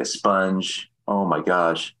them up like a sponge. Oh my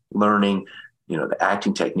gosh, learning, the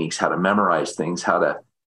acting techniques, how to memorize things,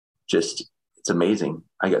 it's amazing.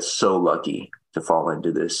 I got so lucky to fall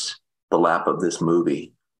into the lap of this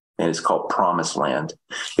movie, and it's called Promised Land.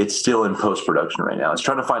 It's still in post-production right now. It's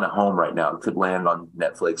trying to find a home right now. It could land on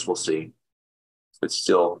Netflix. We'll see. It's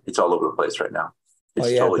all over the place right now. It's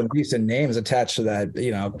the recent names attached to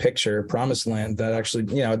that, picture, Promised Land, that actually,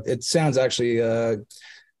 it sounds actually,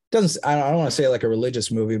 doesn't, I don't want to say like a religious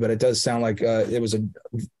movie, but it does sound like it was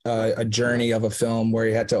a journey of a film where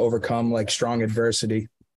you had to overcome like strong adversity.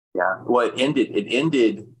 Yeah. Well, it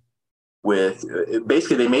ended with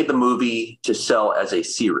basically they made the movie to sell as a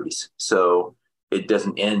series. So it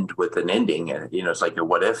doesn't end with an ending, and it's like a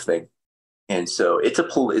what if thing. And so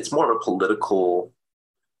it's more of a political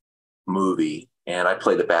movie, and I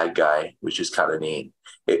play the bad guy, which is kind of neat.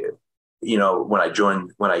 When I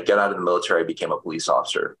got out of the military, I became a police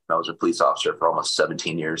officer. I was a police officer for almost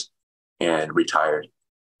 17 years and retired.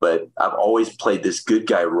 but I've always played this good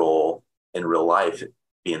guy role in real life,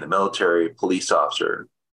 being the military, police officer.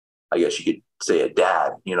 I guess you could say a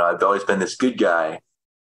dad. I've always been this good guy.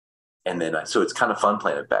 And then, so it's kind of fun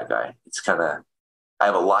playing a bad guy. I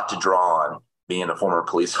have a lot to draw on being a former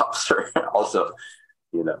police officer also,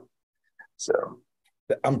 so.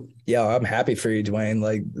 I'm happy for you, Duane.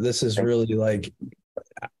 Like, this is really like,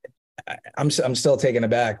 I'm still taken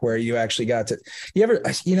aback where you actually got to,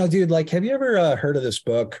 dude, like, have you ever heard of this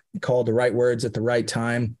book called The Right Words at the Right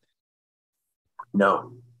Time?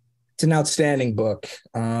 No. It's an outstanding book.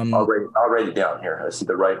 I'll write it down here. I see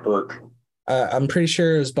The Right Book. I'm pretty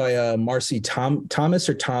sure it was by Marcy Thomas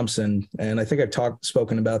or Thompson. And I think I've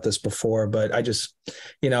spoken about this before, but I just,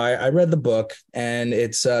 I read the book, and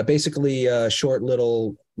it's basically short,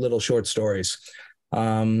 little short stories.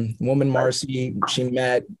 Woman Marcy, she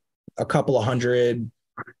met a couple of hundred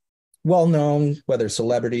well-known, whether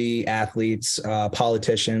celebrity, athletes,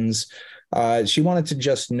 politicians. She wanted to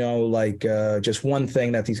just know, like, just one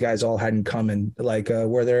thing that these guys all had in common. Like,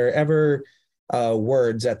 were there ever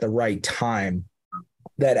words at the right time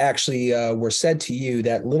that actually were said to you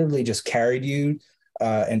that literally just carried you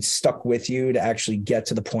and stuck with you to actually get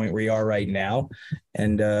to the point where you are right now?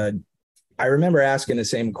 And I remember asking the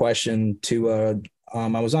same question to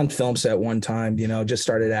I was on film set one time, just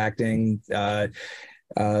started acting.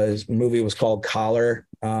 This movie was called Collar.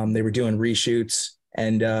 They were doing reshoots.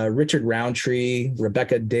 And Richard Roundtree,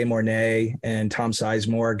 Rebecca De Mornay, and Tom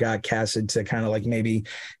Sizemore got casted to kind of like maybe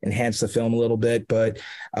enhance the film a little bit. But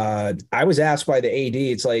I was asked by the AD,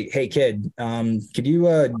 it's like, hey, kid, could you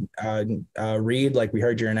read? Like, we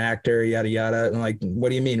heard you're an actor, yada, yada. And like, what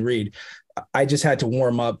do you mean read? I just had to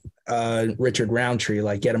warm up Richard Roundtree,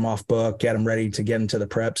 like get him off book, get him ready to get into the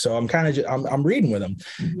prep. So I'm kind of, I'm reading with him.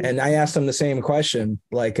 Mm-hmm. And I asked him the same question,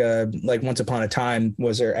 like once upon a time,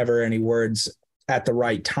 was there ever any words at the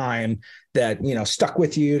right time that, stuck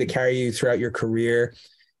with you to carry you throughout your career?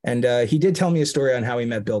 And he did tell me a story on how he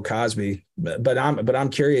met Bill Cosby, but I'm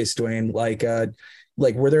curious, Duane, like,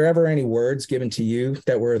 were there ever any words given to you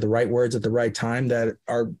that were the right words at the right time that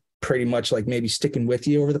are pretty much like maybe sticking with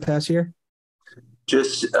you over the past year?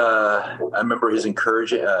 Just, I remember his Frank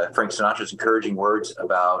Sinatra's encouraging words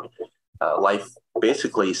about life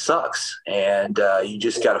basically sucks, and you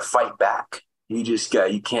just got to fight back.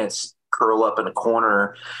 You can't curl up in a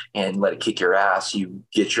corner and let it kick your ass. You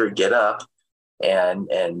get up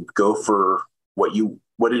and go for what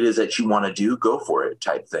it is that you want to do, go for it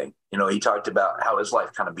type thing. He talked about how his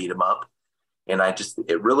life kind of beat him up. And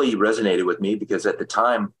it really resonated with me because at that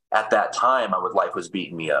time, life was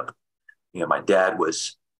beating me up. My dad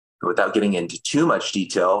was, without getting into too much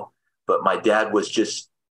detail, but my dad was just,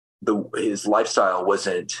 his lifestyle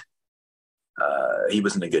wasn't, he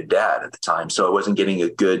wasn't a good dad at the time. So I wasn't getting a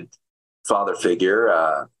good father figure.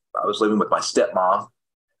 I was living with my stepmom.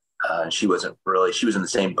 She was in the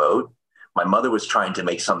same boat. My mother was trying to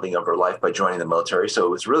make something of her life by joining the military. So it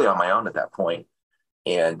was really on my own at that point.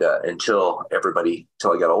 And until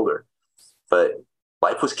I got older, but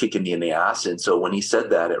life was kicking me in the ass. And so when he said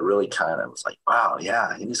that, it really kind of was like, wow,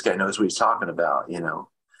 yeah, this guy knows what he's talking about,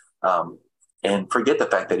 and forget the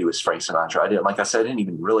fact that he was Frank Sinatra. I didn't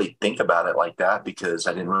even really think about it like that because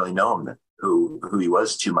I didn't really know him, who he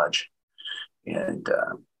was too much. And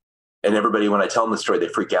everybody, when I tell them the story, they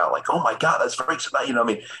freak out like, oh my God, that's Frank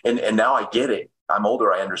Sinatra. And now I get it. I'm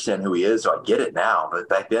older. I understand who he is. So I get it now. But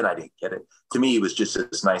back then I didn't get it. To me, he was just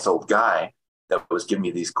this nice old guy that was giving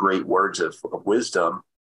me these great words of wisdom.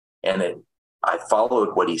 And I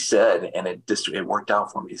followed what he said, and it worked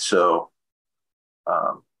out for me. So,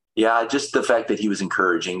 just the fact that he was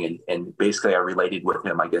encouraging and basically I related with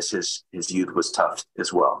him. I guess his youth was tough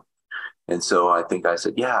as well. And so I think I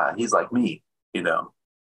said, yeah, he's like me,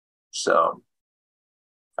 so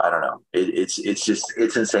I don't know. It's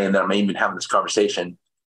insane that I'm even having this conversation.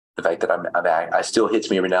 The fact that I still hits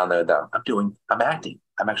me every now and then that I'm acting.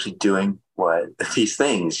 I'm actually doing these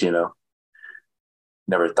things,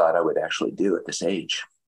 never thought I would actually do at this age.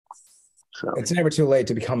 So it's never too late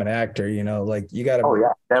to become an actor, like you got to. Oh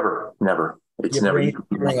yeah, never. It's never. You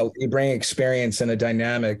bring experience and a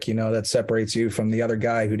dynamic, that separates you from the other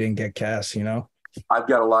guy who didn't get cast, I've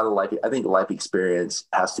got a lot of life. I think life experience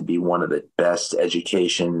has to be one of the best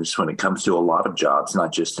educations when it comes to a lot of jobs,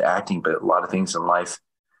 not just acting, but a lot of things in life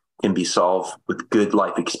can be solved with good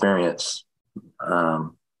life experience.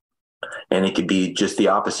 And it could be just the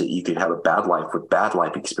opposite. You could have a bad life with bad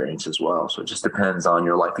life experience as well. So it just depends on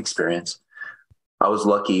your life experience. I was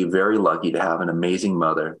lucky, very lucky to have an amazing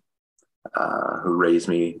mother who raised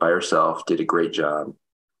me by herself, did a great job,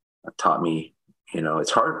 taught me,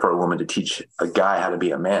 it's hard for a woman to teach a guy how to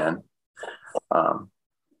be a man.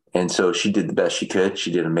 And so she did the best she could.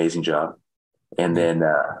 She did an amazing job. And then,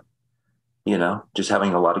 just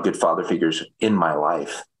having a lot of good father figures in my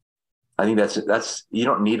life. I think that's you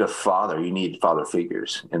don't need a father. You need father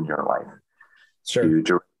figures in your life to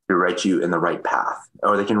direct you in the right path,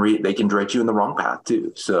 or they can direct you in the wrong path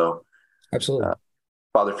too. So absolutely.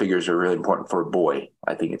 Father figures are really important for a boy.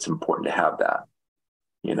 I think it's important to have that.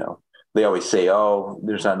 They always say, oh,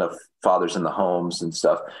 there's not enough fathers in the homes and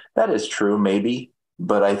stuff. That is true, maybe,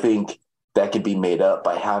 but I think that could be made up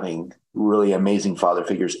by having really amazing father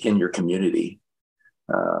figures in your community,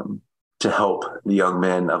 to help the young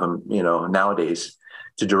men of them, nowadays,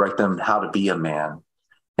 to direct them how to be a man.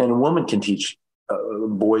 And a woman can teach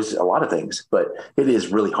boys a lot of things, but it is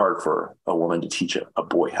really hard for a woman to teach a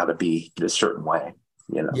boy how to be in a certain way,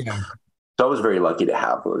 Yeah. So I was very lucky to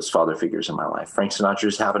have those father figures in my life. Frank Sinatra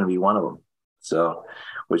just happened to be one of them. So,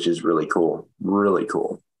 which is really cool, really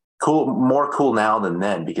cool. More cool now than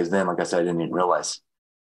then, because then, like I said, I didn't even realize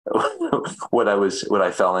what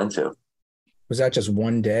I fell into. Was that just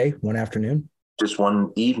one day, one afternoon? Just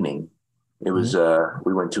one evening. It was,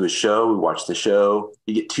 we went to a show, we watched the show.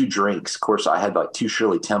 You get 2 drinks. Of course, I had like 2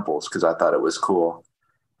 Shirley Temples because I thought it was cool.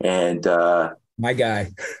 And my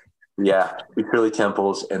guy. Yeah, 2 Shirley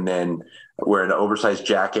Temples, and then wearing an oversized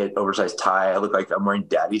jacket, oversized tie. I look like I'm wearing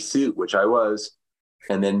daddy's suit, which I was.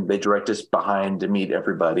 And then they direct us behind to meet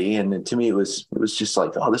everybody. And then to me, it was just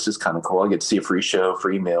like, oh, this is kind of cool. I get to see a free show,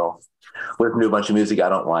 free meal, listen to a bunch of music I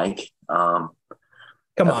don't like. Come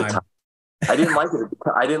on. I didn't like it.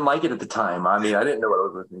 I didn't like it at the time. I mean, I didn't know what I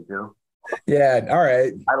was listening to. Yeah. All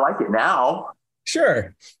right. I like it now.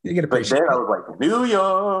 Sure. You get appreciate it. But then I was like, New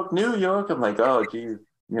York, New York. I'm like, oh, geez,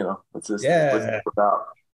 what's this? Yeah. What's this about?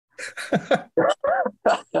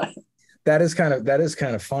 That is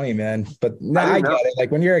kind of funny, man. But no, I get it.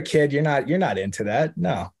 Like when you're a kid, you're not into that.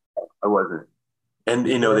 No, I wasn't. And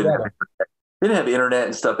they didn't have internet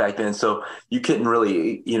and stuff back then, so you couldn't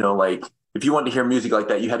really, like if you wanted to hear music like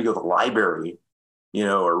that, you had to go to the library,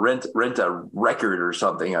 or rent a record or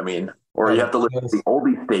something. I mean, or you have to listen to the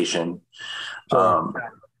oldie station. Sure.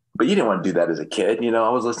 But you didn't want to do that as a kid. I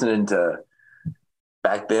was listening to,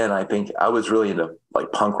 back then, I think I was really into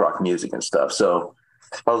like punk rock music and stuff. So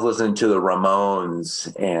I was listening to the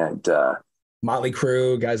Ramones and Motley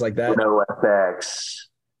Crue, guys like that. No effects.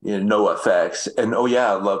 And oh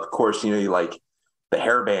yeah, I love, of course, you like the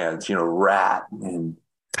hair bands, Rat and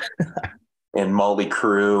and Motley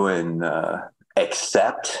Crue and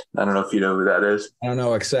Accept. I don't know if you know who that is. I don't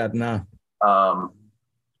know Accept, no.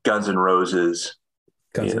 Guns N' Roses.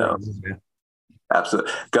 Guns N' Roses, yeah.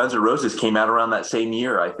 Absolutely. Guns N' Roses came out around that same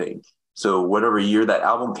year, I think. So whatever year that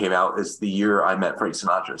album came out is the year I met Frank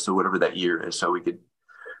Sinatra. So whatever that year is, so we could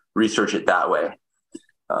research it that way.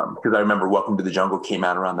 Because I remember Welcome to the Jungle came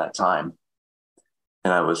out around that time.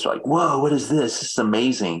 And I was like, whoa, what is this? This is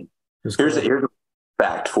amazing. Here's a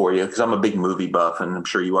fact for you, because I'm a big movie buff, and I'm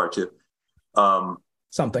sure you are too.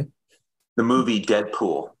 Something. The movie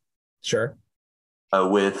Deadpool. Sure.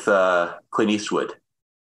 With Clint Eastwood.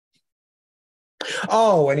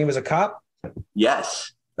 Oh, and he was a cop?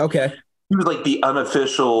 Yes. Okay. He was like the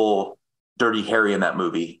unofficial Dirty Harry in that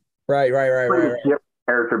movie. Right.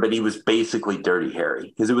 Character, but he was basically Dirty Harry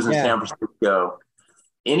because it was in San Francisco.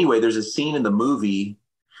 Anyway, there's a scene in the movie.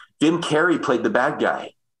 Jim Carrey played the bad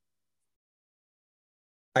guy.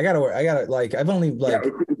 I gotta I've only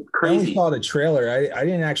it's crazy. I only saw the trailer. I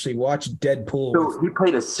didn't actually watch Deadpool. So he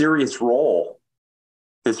played a serious role.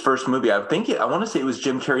 His first movie. I want to say it was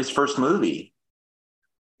Jim Carrey's first movie.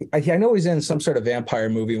 I know he's in some sort of vampire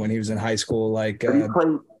movie when he was in high school. He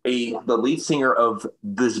played the lead singer of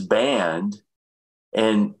this band,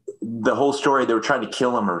 and the whole story, they were trying to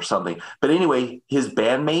kill him or something. But anyway, his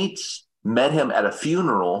bandmates met him at a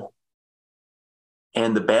funeral,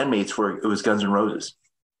 and the bandmates it was Guns N' Roses.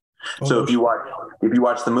 Oh, so if you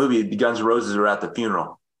watch the movie, the Guns N' Roses are at the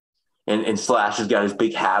funeral, and Slash has got his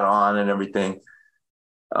big hat on and everything.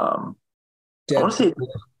 I want to say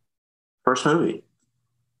first movie.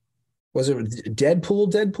 Was it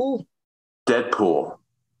Deadpool? Deadpool.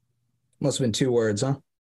 Must have been 2 words, huh?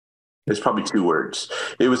 It's probably 2 words.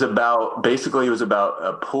 It was about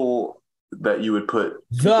a pool that you would put.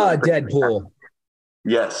 The Deadpool.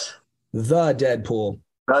 Yes. The Deadpool.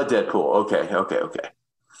 The Deadpool. Okay.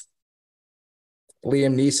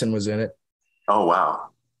 Liam Neeson was in it. Oh, wow.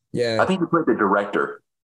 Yeah. I think he played the director.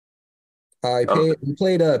 He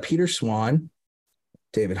played Peter Swan,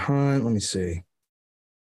 David Hunt. Let me see.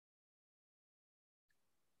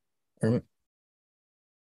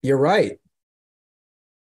 You're right.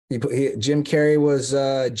 Jim Carrey was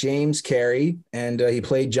James Carrey, and he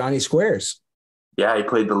played Johnny Squares. Yeah, he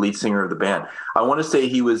played the lead singer of the band. I want to say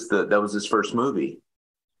that was his first movie.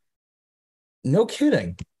 No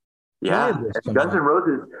kidding. Yeah, and Guns N'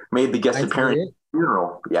 Roses made the guest appearance at the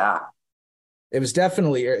funeral. Yeah, it was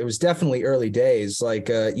definitely early days. Like,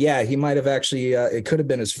 yeah, he might have actually. It could have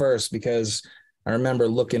been his first, because I remember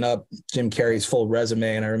looking up Jim Carrey's full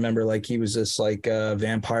resume, and I remember like he was this like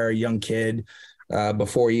vampire young kid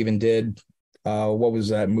before he even did what was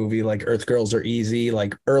that movie, like Earth Girls Are Easy,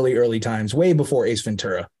 like early times, way before Ace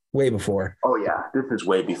Ventura, way before. Oh yeah, this is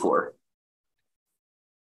way before.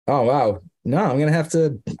 Oh wow. No, I'm gonna have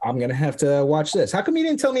to watch this. How come you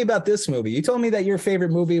didn't tell me about this movie? You told me that your favorite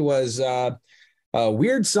movie was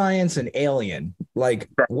Weird Science and Alien. Like,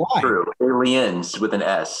 That's why? True. Aliens with an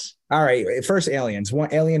S. All right, first Aliens.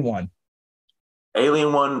 Alien 1.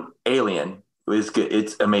 Alien 1, Alien was good.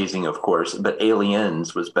 It's amazing, of course, but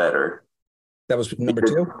Aliens was better. That was number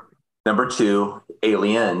 2? Number 2,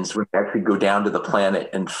 Aliens, when you actually go down to the planet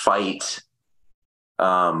and fight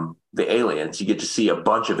the aliens. You get to see a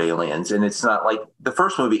bunch of aliens, and it's not like the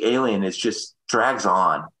first movie, Alien, is just drags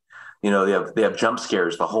on. You know, they have jump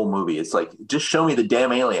scares the whole movie. It's like, just show me the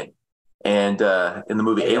damn alien. And in the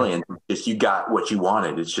movie Alien, just you got what you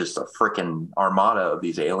wanted. It's just a freaking armada of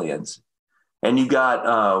these aliens. And you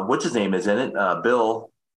got what's his name is in it? Bill.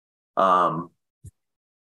 Let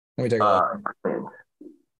me take a look.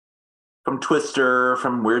 From Twister,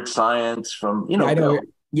 from Weird Science, from I know. Bill.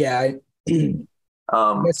 Yeah.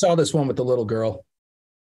 I saw this one with the little girl.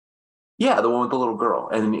 Yeah, the one with the little girl,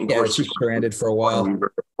 and of course she's stranded for a while.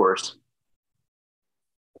 Weaver, of course,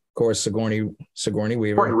 Sigourney Weaver. Sigourney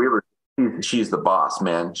Weaver, she's the boss,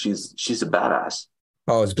 man. She's a badass.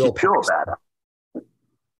 Oh, it's Bill Paxton.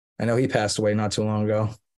 I know he passed away not too long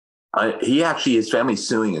ago. His family's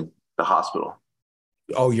suing in the hospital.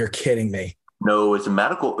 Oh, you're kidding me. No, it was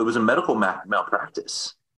a medical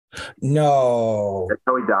malpractice. No. That's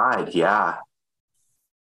how he died. Yeah.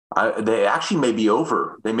 They actually may be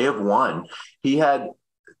over. They may have won. He had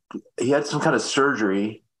some kind of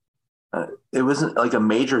surgery. It wasn't like a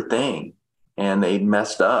major thing, and they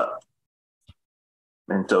messed up.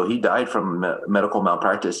 And so he died from medical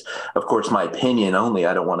malpractice. Of course, my opinion only.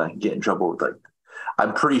 I don't want to get in trouble with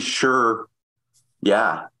I'm pretty sure they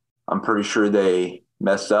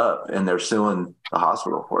messed up, and they're suing the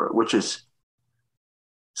hospital for it, which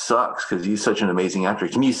sucks because he's such an amazing actor.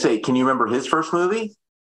 Can you remember his first movie?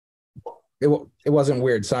 It wasn't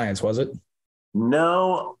Weird Science, was it?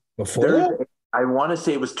 No. Before that? I want to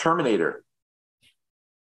say it was Terminator.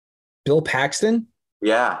 Bill Paxton?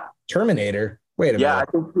 Yeah. Terminator? Wait a minute. Yeah,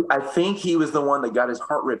 I think he was the one that got his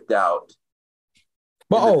heart ripped out.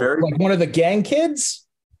 Well, like one of the gang kids?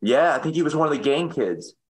 Yeah, I think he was one of the gang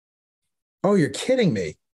kids. Oh, you're kidding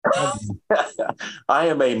me. I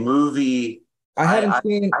am a movie. I haven't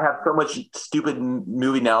seen. I have so much stupid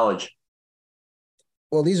movie knowledge.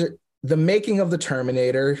 Well, these are the making of the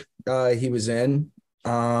Terminator. He was in.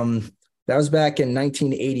 That was back in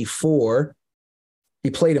 1984. He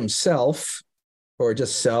played himself, or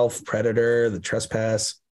just self, Predator, The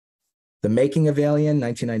Trespass. The Making of Alien,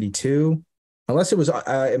 1992. Unless it was,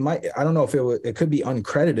 I don't know if it could be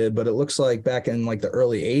uncredited, but it looks like back in like the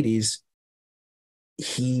early 80s,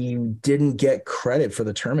 he didn't get credit for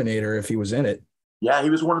the Terminator if he was in it. Yeah, he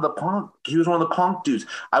was one of the punk dudes.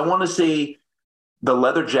 I want to say the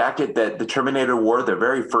leather jacket that the Terminator wore, the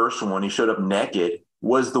very first one, when he showed up naked,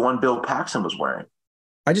 was the one Bill Paxton was wearing.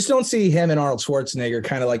 I just don't see him and Arnold Schwarzenegger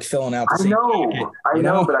kind of like filling out the same jacket, I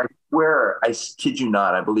know, but I swear, I kid you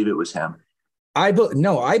not, I believe it was him. I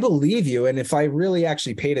believe you. And if I really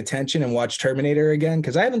actually paid attention and watched Terminator again,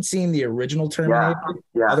 because I haven't seen the original Terminator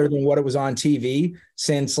other than what it was on TV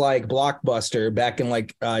since like Blockbuster back in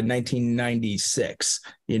like 1996,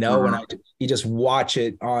 when you just watch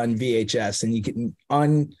it on VHS and you can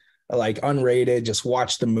unrated, just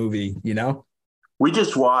watch the movie, We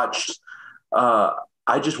just watched,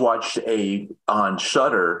 I just watched on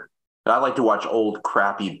Shudder. I like to watch old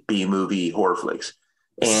crappy B-movie horror flicks.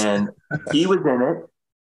 And he was in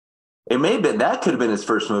it. It may have been, that could have been his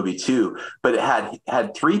first movie too, but it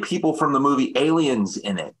had 3 people from the movie Aliens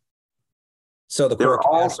in it. So there were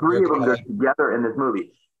all 3 of them together in this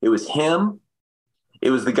movie. It was him.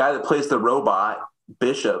 It was the guy that plays the robot,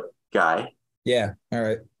 Bishop guy. Yeah. All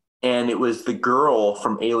right. And it was the girl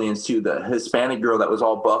from Aliens 2, the Hispanic girl that was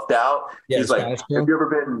all buffed out. Yeah, he's like, have you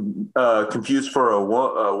ever been confused for a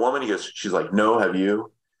woman? He goes, she's like, no, have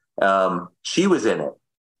you? She was in it.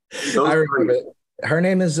 I remember it. Her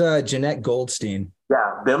name is Jeanette Goldstein.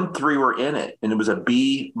 Yeah, them 3 were in it, and it was a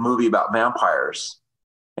B movie about vampires.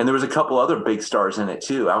 And there was a couple other big stars in it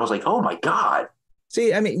too. I was like, oh my God.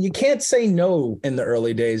 See, I mean, you can't say no in the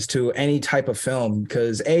early days to any type of film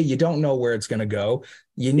because you don't know where it's going to go.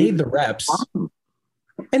 You need the reps, and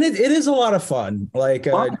it is a lot of fun. Like,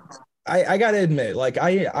 I got to admit, like,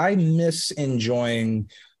 I miss enjoying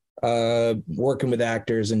working with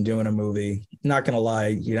actors and doing a movie. Not gonna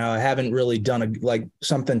lie, I haven't really done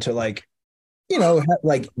something to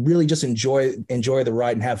really just enjoy the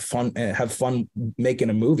ride and have fun making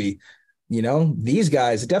a movie. These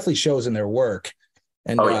guys, it definitely shows in their work.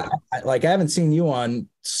 And I haven't seen you on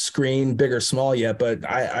screen, big or small yet, but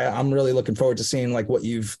I'm really looking forward to seeing like what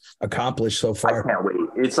you've accomplished so far. I can't wait.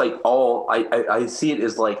 It's like I see it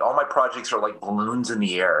as like all my projects are like balloons in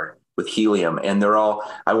the air with helium, and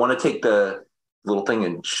I want to take the little thing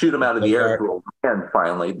and shoot them out of the air to land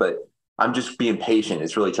finally, but I'm just being patient.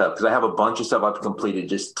 It's really tough because I have a bunch of stuff I've completed,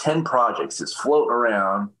 just 10 projects just floating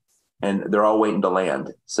around, and they're all waiting to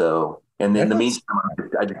land. So, and in the meantime,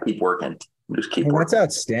 I just keep working. That's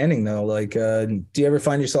outstanding though. Like, do you ever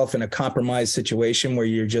find yourself in a compromised situation where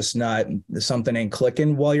you're just something ain't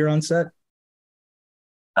clicking while you're on set?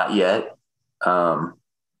 Not yet.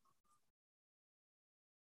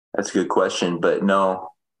 That's a good question, but no,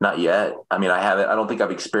 not yet. I mean, I don't think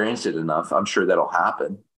I've experienced it enough. I'm sure that'll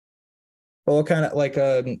happen. Well, what kind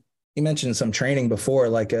of you mentioned some training before,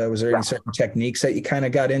 was there any certain techniques that you kind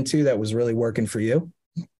of got into that was really working for you?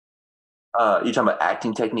 You talking about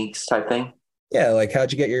acting techniques type thing? Yeah. Like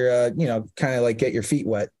how'd you get your, kind of like get your feet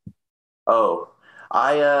wet? Oh,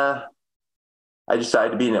 I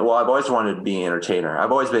decided to be I've always wanted to be an entertainer.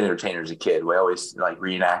 I've always been an entertainer as a kid. We always like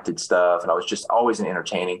reenacted stuff, and I was just always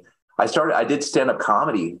entertaining. I did stand-up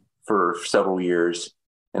comedy for several years,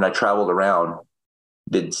 and I traveled around,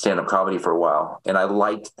 did stand-up comedy for a while, and I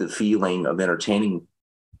liked the feeling of entertaining.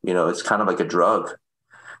 It's kind of like a drug,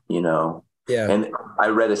 Yeah. And I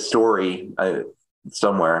read a story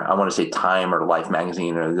somewhere, I want to say Time or Life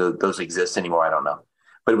magazine, or those exist anymore, I don't know.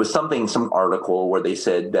 But it was some article where they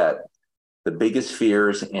said that the biggest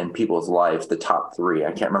fears in people's life, the top three,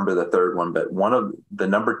 I can't remember the third one, but one of the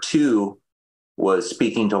number two was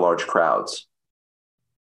speaking to large crowds.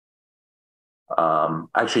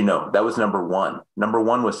 Actually, no, that was number one. Number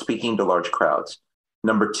one was speaking to large crowds.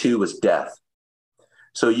 Number two was death.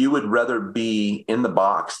 So you would rather be in the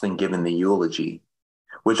box than giving the eulogy,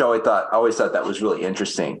 which I always thought that was really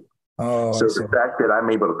interesting. Oh, so the fact that I'm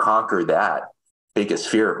able to conquer that biggest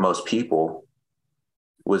fear of most people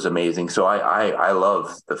was amazing. So I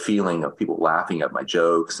love the feeling of people laughing at my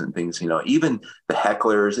jokes and things, even the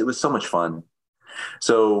hecklers. It was so much fun.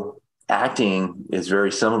 So acting is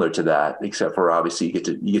very similar to that, except for obviously you get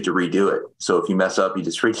to redo it. So if you mess up, you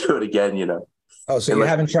just redo it again, Oh, so you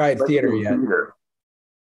haven't tried theater yet?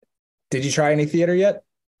 Did you try any theater yet?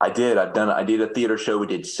 I did. I did a theater show. We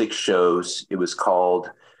did 6 shows. It was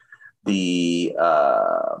called the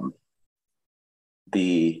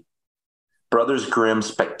Brothers Grimm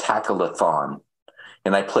Spectaculathon.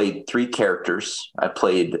 And I played 3 characters. I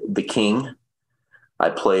played the king. I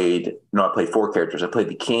played 4 characters. I played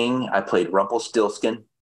the king. I played Rumpelstiltskin.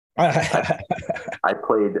 I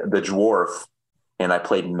played the dwarf, and I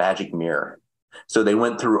played Magic Mirror. So they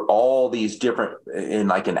went through all these different, in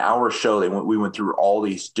like an hour show, we went through all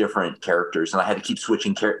these different characters, and I had to keep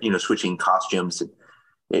switching costumes.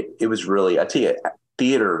 It was really, I tell you,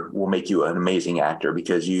 theater will make you an amazing actor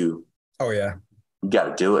because you got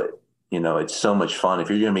to do it. It's so much fun. If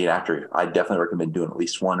you're going to be an actor, I definitely recommend doing at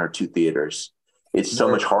least 1 or 2 theaters. It's so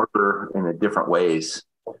much harder in different ways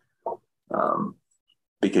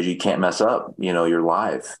because you can't mess up. You're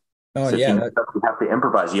live. Oh, so yeah. You have to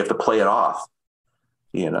improvise. You have to play it off.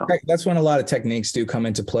 That's when a lot of techniques do come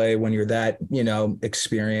into play when you're that,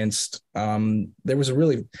 experienced. There was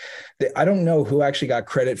I don't know who actually got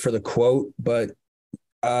credit for the quote, but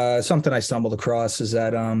something I stumbled across is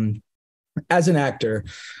that as an actor,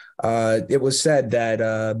 it was said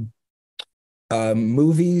that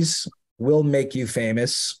movies will make you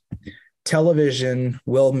famous, television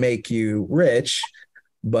will make you rich,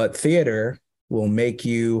 but theater will make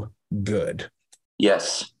you good.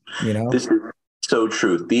 Yes. This is so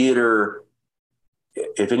true. Theater,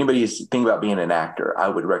 if anybody's thinking about being an actor, I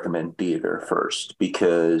would recommend theater first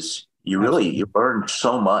because you learn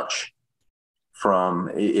so much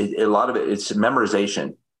from it. A lot of it, it's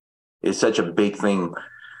memorization. It's such a big thing.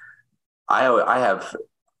 I have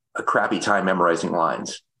a crappy time memorizing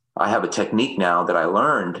lines. I have a technique now that I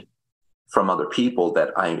learned from other people that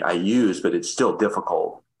I use, but it's still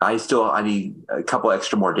difficult. I need a couple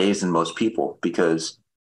extra more days than most people because,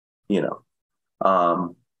 but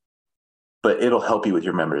it'll help you with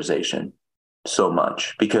your memorization so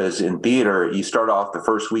much because in theater, you start off the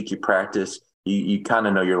first week you practice, You kind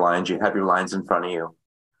of know your lines. You have your lines in front of you.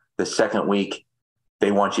 The second week,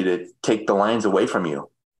 they want you to take the lines away from you.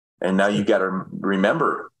 And now you got to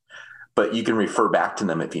remember, but you can refer back to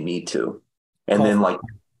them if you need to. And then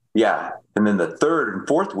and then the third and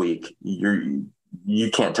fourth week, you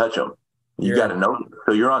can't touch them. You got to know.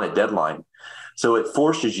 So you're on a deadline. So it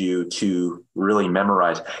forces you to really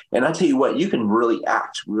memorize. And I tell you what, you can really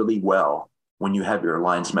act really well when you have your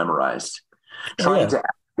lines memorized. Trying to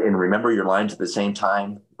act and remember your lines at the same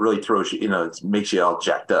time really throws you, it makes you all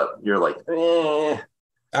jacked up. You're like,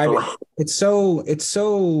 I mean, it's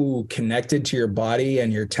so connected to your body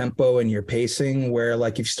and your tempo and your pacing, where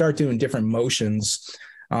like if you start doing different motions,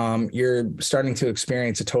 you're starting to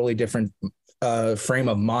experience a totally different frame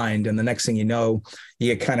of mind. And the next thing you know,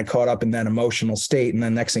 you get kind of caught up in that emotional state. And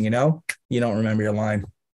then next thing you know, you don't remember your line.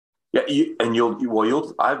 Yeah.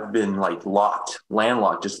 I've been like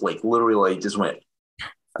landlocked, just like literally just went.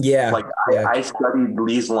 Yeah. I studied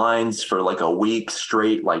these lines for like a week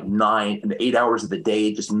straight, like 9 and 8 hours of the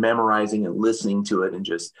day, just memorizing and listening to it. And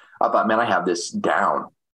I thought, man, I have this down.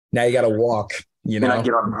 Now you got to walk, And I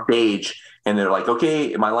get on stage and they're like,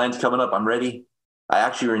 okay, my line's coming up. I'm ready. I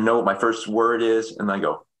actually already know what my first word is. And I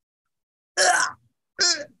go,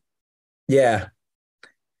 yeah.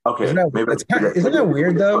 Okay. Isn't that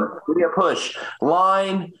weird though? Give me a push.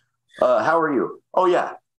 Line. How are you? Oh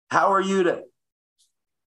yeah. How are you to?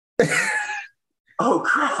 Oh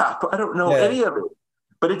crap. I don't know any of it,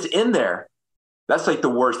 but it's in there. That's like the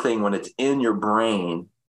worst thing when it's in your brain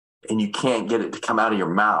and you can't get it to come out of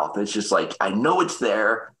your mouth. It's just like, I know it's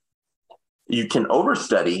there. You can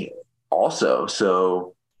overstudy also.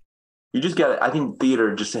 So you just got to, I think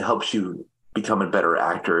theater just helps you become a better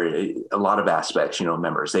actor. A lot of aspects,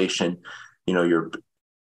 memorization, your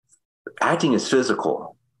acting is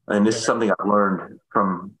physical. And this is something I've learned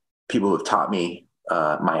from people who have taught me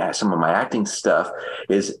some of my acting stuff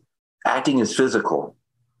is acting is physical.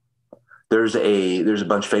 There's a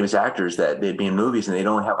bunch of famous actors that they'd be in movies and they'd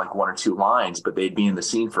only have like 1 or 2 lines, but they'd be in the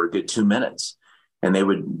scene for a good 2 minutes. And they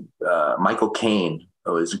would, Michael Caine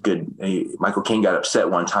Michael Caine got upset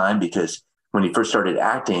one time because when he first started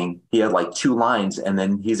acting, he had like 2 lines and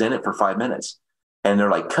then he's in it for 5 minutes. And they're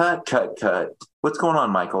like, cut. What's going on,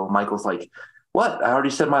 Michael? Michael's like, what? I already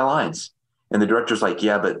said my lines. And the director's like,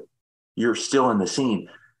 yeah, but you're still in the scene.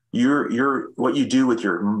 You're what you do with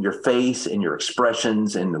your face and your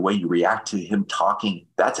expressions and the way you react to him talking,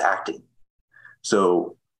 that's acting.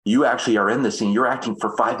 So you actually are in the scene. You're acting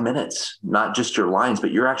for 5 minutes, not just your lines,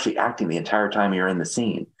 but you're actually acting the entire time you're in the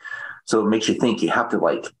scene. So it makes you think you have to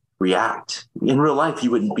like react. In real life,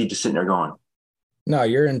 you wouldn't be just sitting there going. No,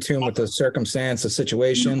 you're in tune with the circumstance, the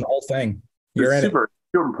situation, the whole thing. You're in it.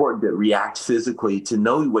 Super important to react physically, to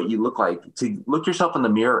know what you look like, to look yourself in the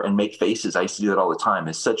mirror and make faces. I used to do that all the time.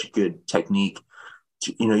 It's such a good technique.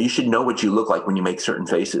 You should know what you look like when you make certain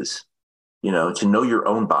faces, to know your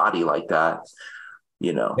own body like that,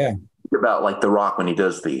 Yeah. About like The Rock when he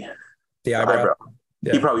does the eyebrow.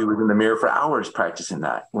 Yeah. He probably was in the mirror for hours practicing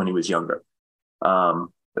that when he was younger. But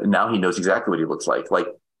now he knows exactly what he looks like. Like,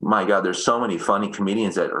 my God, there's so many funny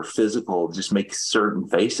comedians that are physical, just make certain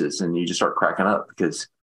faces and you just start cracking up because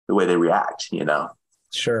the way they react,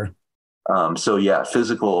 Sure. So yeah,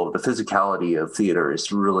 the physicality of theater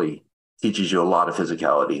is really teaches you a lot of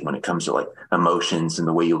physicality when it comes to like emotions and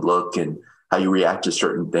the way you look and how you react to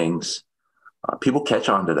certain things. People catch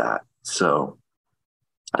on to that. So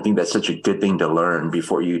I think that's such a good thing to learn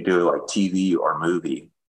before you do like TV or movie.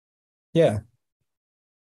 Yeah.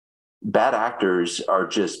 Bad actors are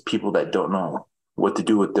just people that don't know what to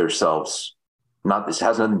do with themselves. This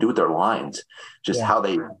has nothing to do with their lines, just how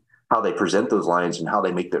they present those lines and how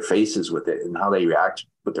they make their faces with it and how they react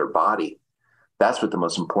with their body. That's what the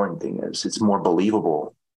most important thing is. It's more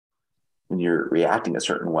believable when you're reacting a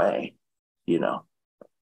certain way,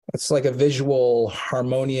 It's like a visual,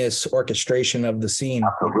 harmonious orchestration of the scene.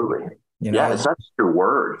 Absolutely. Yeah, it's not just your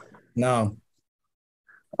word. No.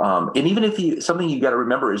 And even if something you got to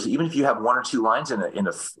remember is even if you have 1 or 2 lines in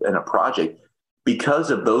a project, because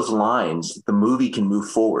of those lines, the movie can move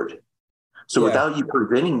forward. So without you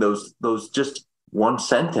presenting those just one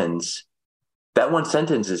sentence, that one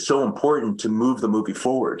sentence is so important to move the movie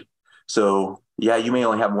forward. So yeah, you may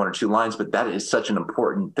only have 1 or 2 lines, but that is such an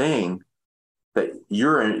important thing that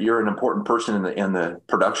you're an important person in the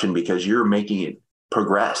production because you're making it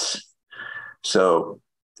progress. So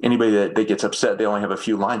anybody that gets upset, they only have a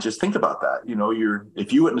few lines. Just think about that.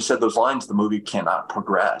 If you wouldn't have said those lines, the movie cannot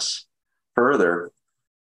progress further.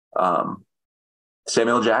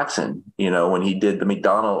 Samuel Jackson, when he did the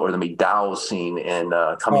McDowell scene in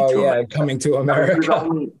Coming to America. Coming to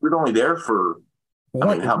America. We're only there for,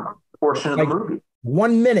 portion of the movie.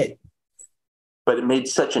 1 minute. But it made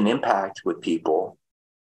such an impact with people.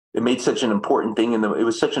 It made such an important thing it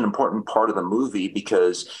was such an important part of the movie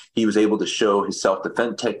because he was able to show his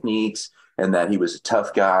self-defense techniques and that he was a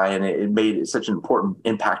tough guy. And it made such an important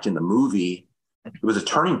impact in the movie. It was a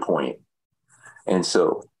turning point. And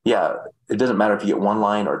so, yeah, it doesn't matter if you get one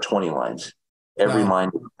line or 20 lines. Every line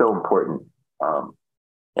is so important.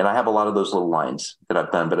 And I have a lot of those little lines that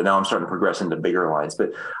I've done, but now I'm starting to progress into bigger lines.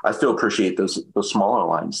 But I still appreciate those smaller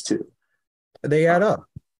lines too. They add up.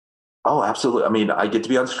 Oh, absolutely. I mean, I get to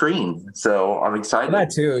be on screen, so I'm excited. That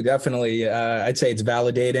too, definitely. I'd say it's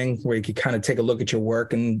validating where you can kind of take a look at your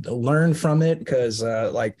work and learn from it. Because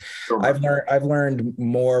I've learned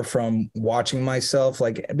more from watching myself,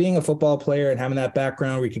 like being a football player and having that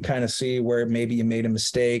background where you can kind of see where maybe you made a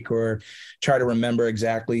mistake or try to remember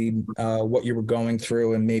exactly what you were going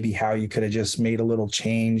through and maybe how you could have just made a little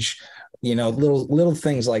change, little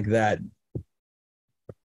things like that.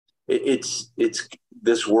 It's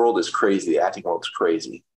this world is crazy. The acting world's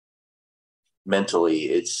crazy. Mentally,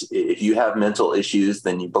 if you have mental issues,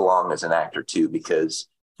 then you belong as an actor too, because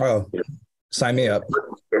sign me up.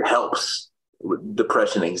 It helps with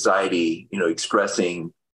depression, anxiety,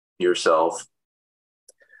 expressing yourself.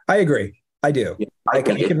 I agree. I do. Yeah, I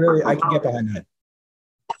can get behind that.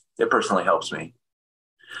 It personally helps me.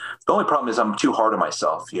 The only problem is I'm too hard on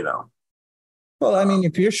myself, Well, I mean,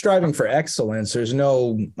 if you're striving for excellence, there's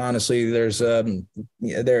no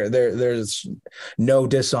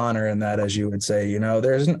dishonor in that, as you would say.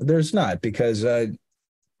 There's not, because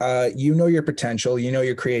your potential,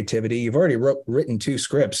 your creativity. You've already written 2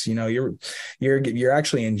 scripts. You're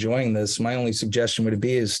actually enjoying this. My only suggestion would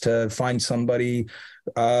be is to find somebody,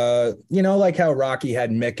 like how Rocky had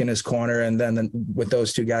Mick in his corner, and then with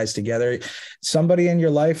those 2 guys together, somebody in your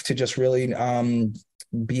life to just really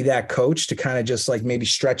be that coach to kind of just like maybe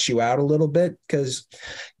stretch you out a little bit, because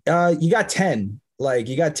you got 10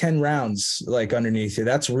 rounds like underneath you.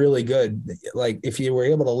 That's really good. Like if you were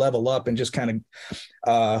able to level up and just kind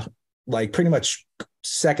of like pretty much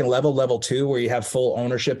second level 2, where you have full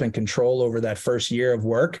ownership and control over that first year of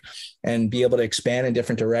work and be able to expand in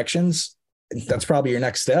different directions, that's probably your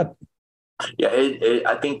next step. Yeah,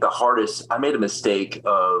 I think I made a mistake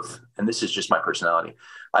of, and this is just my personality,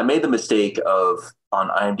 I made the mistake of on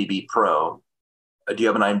IMDb Pro. Do you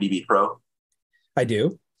have an IMDb Pro? I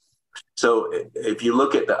do. So if you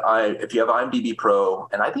look at if you have IMDb Pro,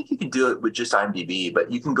 and I think you can do it with just IMDb, but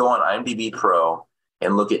you can go on IMDb Pro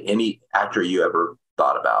and look at any actor you ever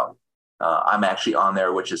thought about. I'm actually on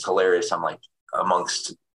there, which is hilarious. I'm like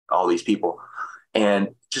amongst all these people,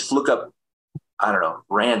 and just look up, I don't know,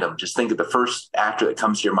 random. Just think of the first actor that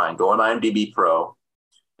comes to your mind. Go on IMDb Pro,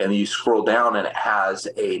 and then you scroll down, and it has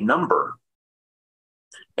a number.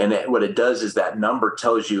 And what it does is that number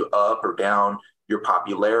tells you up or down your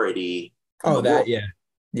popularity. Oh, that, yeah.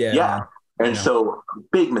 And so,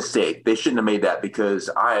 big mistake. They shouldn't have made that, because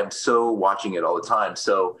I am so watching it all the time.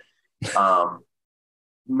 So, the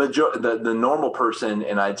normal person,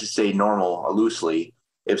 and I just say normal loosely,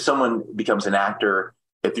 if someone becomes an actor,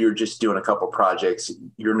 if you're just doing a couple projects,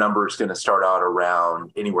 your number is going to start out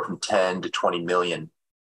around anywhere from 10 to 20 million,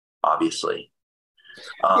 obviously.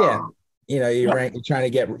 You're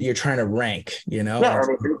trying to rank, Yeah, and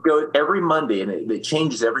it goes every Monday, and it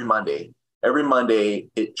changes every Monday. Every Monday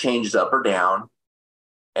it changes up or down.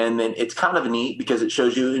 And then it's kind of neat because it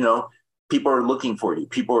shows you, people are looking for you.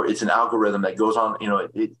 It's an algorithm that goes on,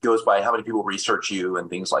 it goes by how many people research you and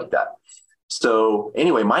things like that. So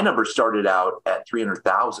anyway, my number started out at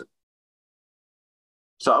 300,000.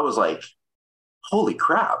 So I was like, holy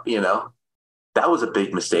crap, that was a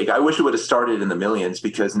big mistake. I wish it would have started in the millions,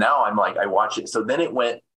 because now I'm like, I watch it. So then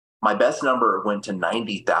my best number went to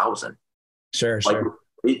 90,000. Sure.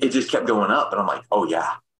 It just kept going up, and I'm like, oh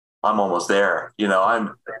yeah, I'm almost there.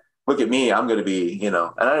 Look at me, I'm going to be, and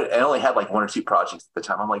I only had like 1 or 2 projects at the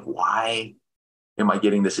time. I'm like, why am I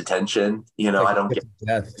getting this attention? I don't get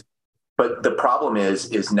it. But the problem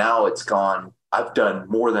is now it's gone. I've done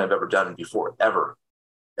more than I've ever done before, ever,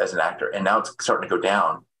 as an actor. And now it's starting to go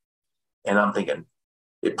down. And I'm thinking,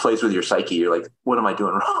 it plays with your psyche. You're like, what am I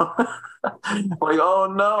doing wrong? Like,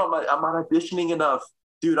 oh no, I'm not auditioning enough.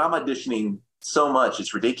 Dude, I'm auditioning so much.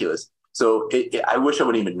 It's ridiculous. So I wish I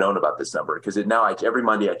would have even known about this number, because now every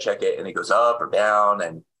Monday I check it and it goes up or down.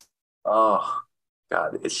 And oh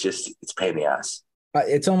God, it's a pain in the ass.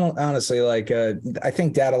 It's almost honestly like I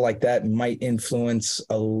think data like that might influence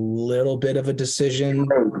a little bit of a decision.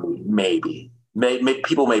 Maybe.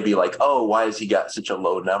 People may be like, oh, why has he got such a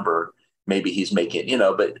low number? maybe he's making,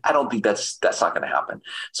 but I don't think that's not going to happen.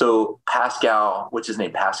 So Pascal, what's his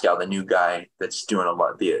name? Pascal, the new guy that's doing a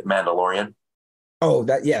lot, the Mandalorian. Oh,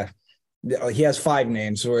 yeah. He has 5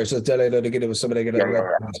 names, where it's it was somebody.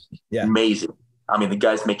 Yeah. Amazing. I mean, the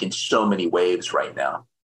guy's making so many waves right now.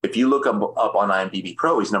 If you look up on IMDb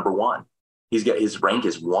Pro, he's number 1. His rank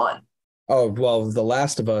is 1. Oh, well, The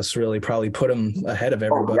Last of Us really probably put him ahead of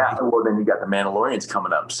everybody. Oh, yeah. Well, then you got the Mandalorians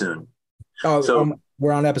coming up soon. Oh, so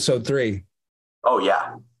we're on episode 3. Oh,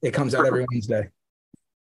 yeah. It comes out every Wednesday.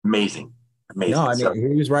 Amazing. No, I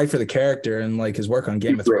mean, he was right for the character, and like his work on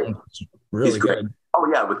Game of Thrones was really good. Oh,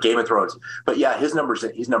 yeah, with Game of Thrones. But yeah, he's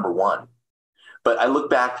number 1. But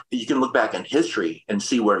you can look back in history and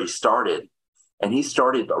see where he started. And he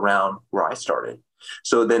started around where I started.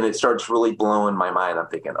 So then it starts really blowing my mind. I'm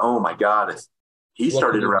thinking, oh my God, if he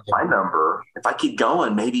started around my number, if I keep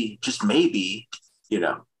going, maybe, just maybe,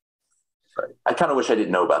 But I kind of wish I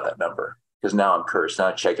didn't know about that number, because now I'm cursed. Now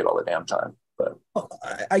I check it all the damn time. But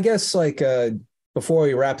I guess before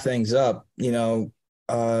we wrap things up,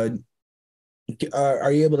 are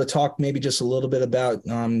you able to talk maybe just a little bit about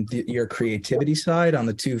your creativity side on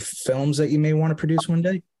the 2 films that you may want to produce one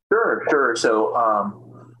day? Sure. So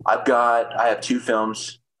I have 2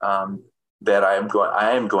 films that I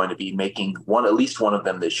am going to be making at least one of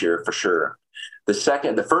them this year for sure.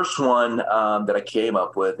 The first one that I came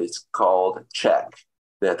up with is called Check.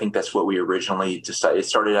 I think that's what we originally decided. It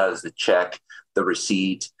started out as the check, the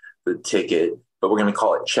receipt, the ticket, but we're going to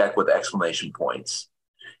call it Check with exclamation points.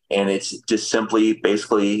 And it's just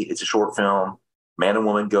basically, it's a short film. Man and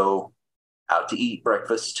woman go out to eat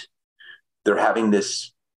breakfast. They're having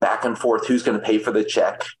this back and forth, who's going to pay for the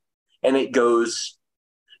check? And it goes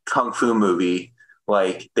kung fu movie.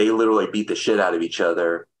 Like, they literally beat the shit out of each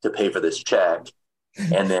other to pay for this check.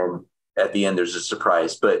 And then at the end, there's a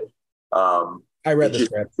surprise. But I read the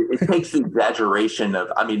script. It takes the exaggeration of,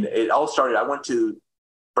 it all started, I went to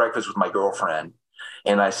breakfast with my girlfriend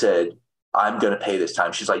and I said, I'm going to pay this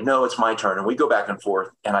time. She's like, no, it's my turn. And we go back and forth.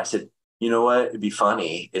 And I said, you know what? It'd be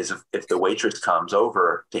funny is if the waitress comes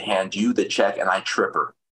over to hand you the check and I trip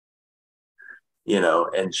her,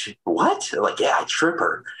 and she, what? Like, yeah, I trip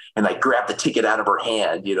her. And I grab the ticket out of her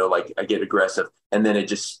hand, like I get aggressive. And then it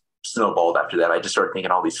just snowballed after that. I just started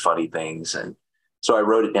thinking all these funny things. And so I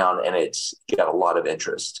wrote it down, and it's got a lot of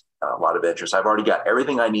interest. I've already got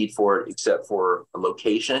everything I need for it except for a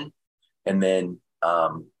location. And then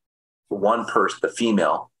one person, the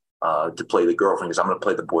female, to play the girlfriend, because I'm going to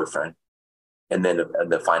play the boyfriend. And then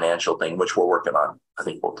the financial thing, which we're working on. I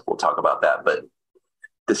think we'll talk about that. But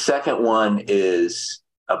the second one is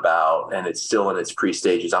about, and it's still in its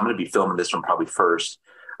pre-stages, I'm going to be filming this one probably first,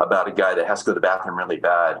 about a guy that has to go to the bathroom really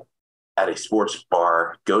bad at a sports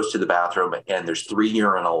bar, goes to the bathroom, and there's 3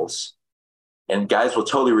 urinals. And guys will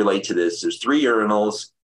totally relate to this. There's 3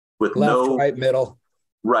 urinals with left, right, middle.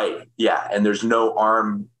 Right. Yeah. And there's no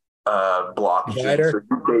arm block. So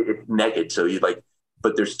it's naked. So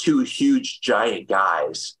but there's 2 huge giant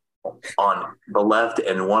guys on the left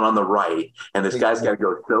and one on the right. And this guy's got to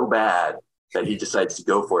go so bad that he decides to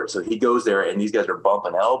go for it. So he goes there, and these guys are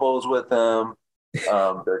bumping elbows with him.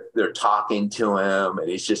 They're talking to him, and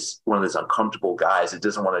he's just one of those uncomfortable guys that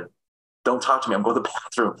doesn't want to, don't talk to me, I'm going to the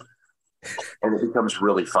bathroom. And it becomes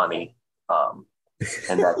really funny.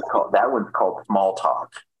 And that one's called Small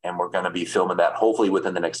Talk. And we're going to be filming that hopefully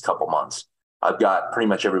within the next couple months. I've got pretty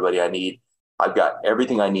much everybody I need. I've got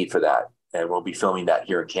everything I need for that. And we'll be filming that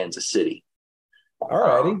here in Kansas City. All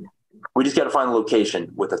righty. We just got to find a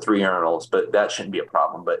location with the 3 urinals, but that shouldn't be a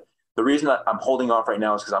problem. But the reason I'm holding off right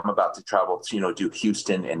now is because I'm about to travel to, do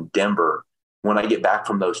Houston and Denver. When I get back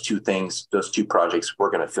from those 2 things, those 2 projects,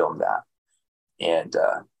 we're going to film that. And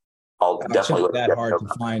I'll definitely look that hard to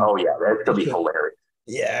find. Oh yeah, that's going to be hilarious.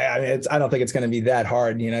 Yeah, I don't think it's going to be that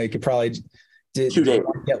hard. You could probably 2 days.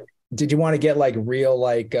 Did you want to get real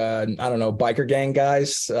I don't know, biker gang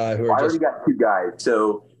guys who are? I already got 2 guys.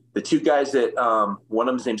 So the 2 guys that one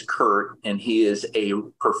of them's name's Kurt, and he is a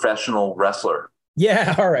professional wrestler.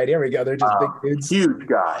 Yeah. All right. Here we go. They're just big dudes.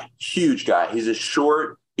 Huge guy. He's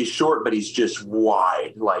short, but he's just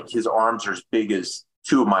wide. Like, his arms are as big as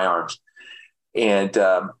 2 of my arms. And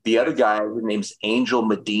the other guy, his name's Angel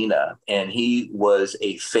Medina, and he was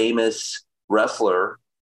a famous wrestler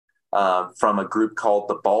from a group called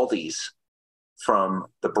the Baldies from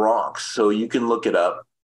the Bronx. So you can look it up.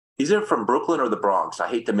 He's either from Brooklyn or the Bronx. I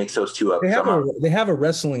hate to mix those 2 up. They have a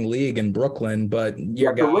wrestling league in Brooklyn, but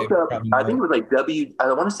your guy, look up, I think it was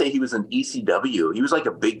I want to say he was an ECW. He was like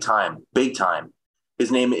a big time.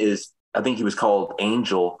 His name is, I think he was called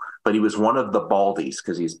Angel, but he was one of the Baldies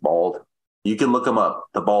because he's bald. You can look him up,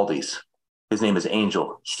 the Baldies. His name is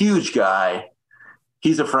Angel. Huge guy.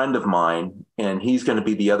 He's a friend of mine, and he's going to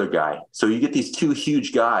be the other guy. So you get these two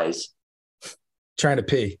huge guys trying to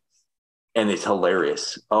pee. And it's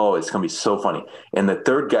hilarious. Oh, it's going to be so funny. And the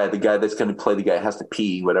third guy, the guy that's going to play the guy that has to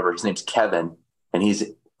pee, whatever, his name's Kevin. And he's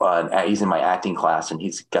in my acting class, and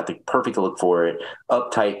he's got the perfect look for it.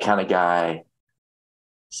 Uptight kind of guy,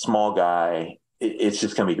 small guy. It's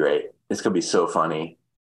just going to be great. It's going to be so funny.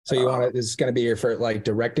 So this is going to be your first like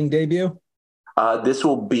directing debut? This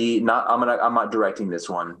will be I'm not directing this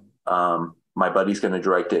one. My buddy's going to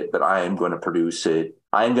direct it, but I am going to produce it.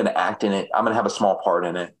 I am going to act in it. I'm going to have a small part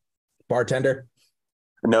in it. Bartender?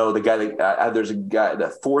 No, the guy that there's a guy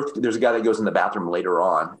that goes in the bathroom later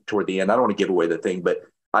on toward the end. I don't want to give away the thing, but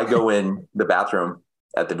I go in the bathroom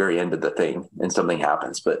at the very end of the thing and something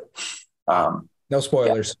happens, but no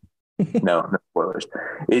spoilers. Yeah. No spoilers.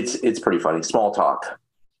 It's pretty funny. Small talk.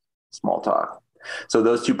 So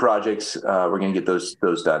those two projects, we're going to get those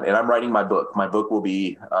done. And I'm writing my book. My book will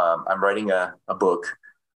be, I'm writing a book.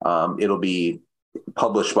 It'll be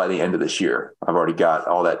published by the end of this year. I've already got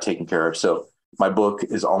all that taken care of. So my book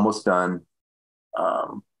is almost done.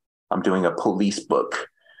 I'm doing a police book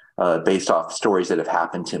based off stories that have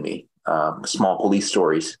happened to me, small police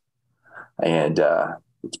stories. And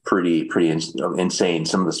it's pretty insane.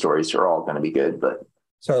 Some of the stories are all going to be good, but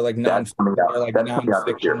so like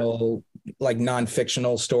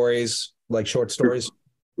non-fictional stories, like short stories.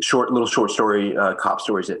 Little short story cop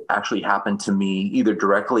stories that actually happened to me either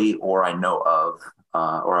directly or I know of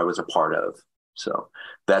or I was a part of. So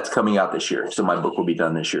that's coming out this year. So my book will be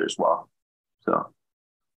done this year as well. So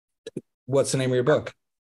what's the name of your book?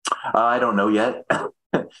 I don't know yet.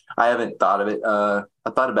 I haven't thought of it. I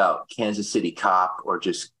thought about Kansas City Cop or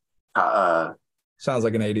just sounds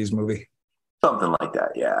like an 80s movie. Something like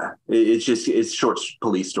that. Yeah. It's short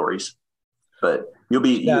police stories, but you'll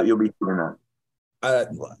be doing that.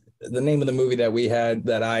 The name of the movie that we had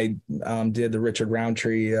that I did the Richard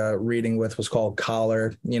Roundtree reading with was called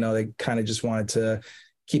Collar. They kind of just wanted to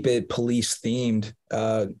keep it police themed.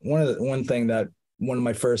 One thing that one of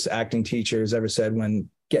my first acting teachers ever said when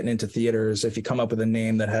getting into theater is if you come up with a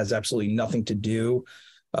name that has absolutely nothing to do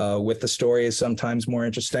with the story is sometimes more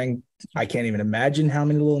interesting. I can't even imagine how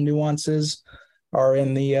many little nuances are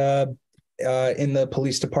in the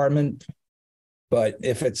police department. But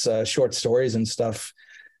if it's short stories and stuff,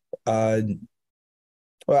 well,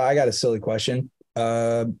 I got a silly question.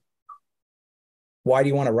 Why do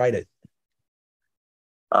you want to write it?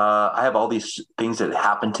 I have all these things that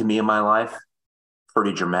happened to me in my life.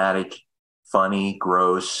 Pretty dramatic, funny,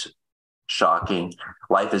 gross, shocking.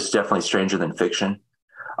 Life is definitely stranger than fiction.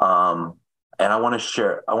 And I want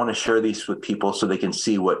to share these with people so they can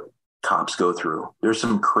see what cops go through. There's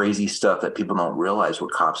some crazy stuff that people don't realize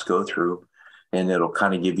what cops go through. And it'll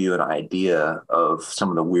kind of give you an idea of some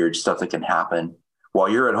of the weird stuff that can happen while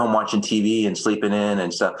you're at home watching TV and sleeping in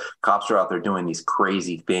and stuff. Cops are out there doing these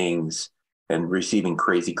crazy things and receiving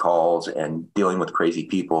crazy calls and dealing with crazy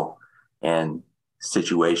people and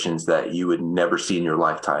situations that you would never see in your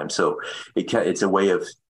lifetime. So it's a way of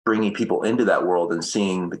bringing people into that world and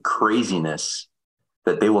seeing the craziness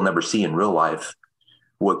that they will never see in real life.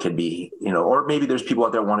 What could be, or maybe there's people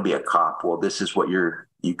out there who want to be a cop. Well, this is what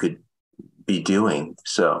you could be doing.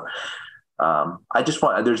 So I just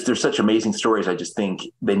want, there's such amazing stories. I just think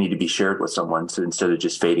they need to be shared with someone, so instead of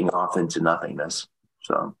just fading off into nothingness.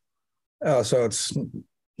 So it's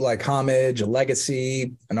like homage, a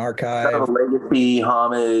legacy, an archive. Kind of a legacy,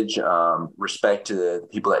 homage, respect to the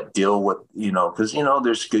people that deal with, because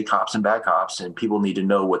there's good cops and bad cops, and people need to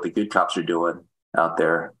know what the good cops are doing out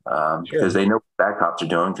there, because they know what bad cops are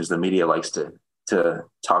doing, because the media likes to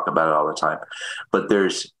talk about it all the time. But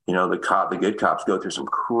there's, the good cops go through some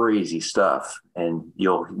crazy stuff, and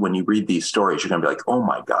when you read these stories, you're gonna be like, oh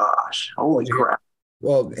my gosh, holy crap.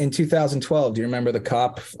 Well, in 2012, do you remember the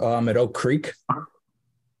cop at Oak Creek?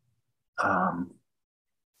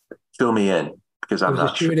 Fill me in, because I'm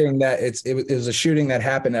not sure. It was a shooting that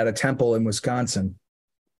happened at a temple in Wisconsin.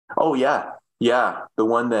 Oh yeah. The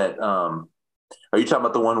one that are you talking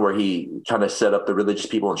about the one where he kind of set up the religious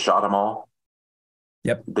people and shot them all?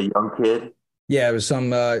 Yep. The young kid. Yeah, it was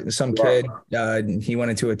some kid. He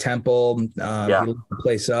went into a temple. He lit the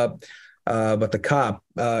place up, but the cop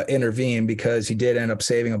intervened because he did end up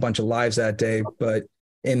saving a bunch of lives that day. But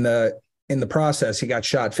in the process, he got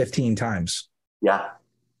shot 15 times. Yeah,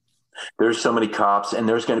 there's so many cops, and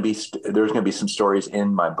there's going to be some stories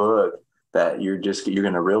in my book that you're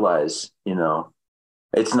going to realize,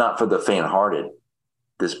 it's not for the faint-hearted.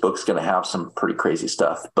 This book's going to have some pretty crazy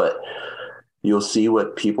stuff, but you'll see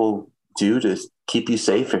what people do to keep you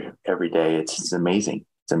safe every day. It's amazing.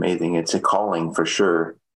 It's amazing. It's a calling for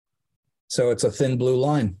sure. So it's a thin blue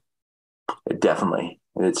line. Definitely.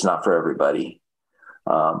 It's not for everybody.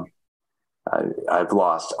 I've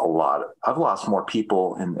lost a lot. I've lost more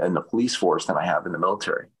people in the police force than I have in the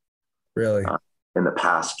military. Really? In the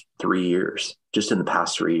past 3 years, just in the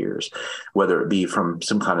past 3 years, whether it be from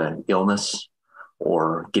some kind of illness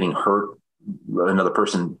or getting hurt, another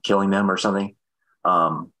person killing them or something,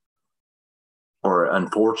 or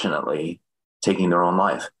unfortunately taking their own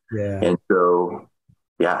life. Yeah. And so,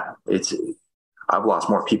 yeah, I've lost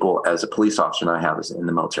more people as a police officer than I have as in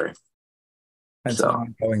the military. It's an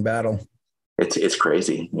ongoing battle. It's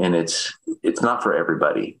crazy, and it's not for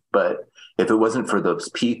everybody. But if it wasn't for those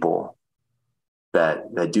people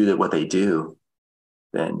that do what they do,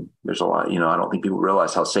 then there's a lot. I don't think people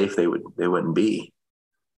realize how safe they wouldn't be.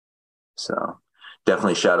 So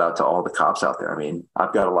definitely shout out to all the cops out there. I mean,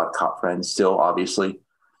 I've got a lot of cop friends still, obviously,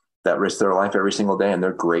 that risk their life every single day, and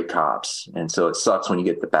they're great cops. And so it sucks when you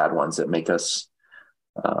get the bad ones that make us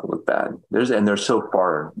look bad. There's so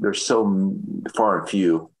far and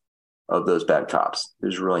few of those bad cops.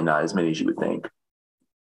 There's really not as many as you would think.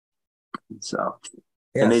 So,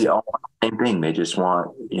 yes. And they all want the same thing. They just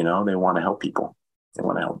want, they want to help people.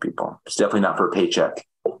 It's definitely not for a paycheck.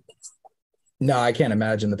 No, I can't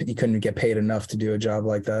imagine that you couldn't get paid enough to do a job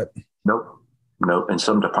like that. Nope. And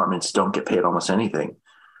some departments don't get paid almost anything,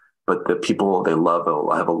 but the people they love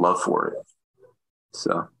have a love for it.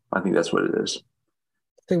 So I think that's what it is.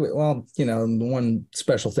 Well, the one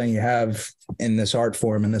special thing you have in this art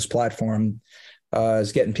form and this platform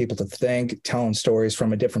is getting people to think, telling stories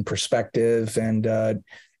from a different perspective, and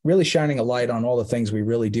really shining a light on all the things we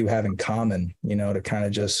really do have in common, to kind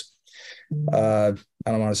of just, I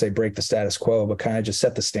don't want to say break the status quo, but kind of just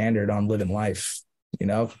set the standard on living life,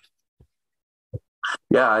 Yeah,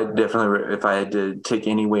 I definitely, if I had to take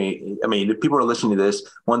any way, I mean, if people are listening to this,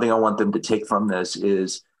 one thing I want them to take from this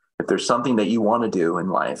is, if there's something that you want to do in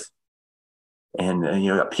life, and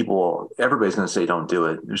people, everybody's going to say, don't do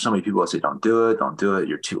it. There's so many people that say, don't do it.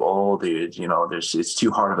 You're too old. It's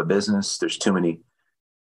too hard of a business. There's too many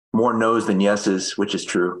more no's than yeses, which is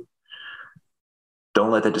true.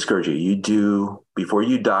 Don't let that discourage you. You do, before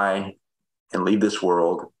you die and leave this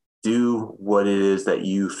world, do what it is that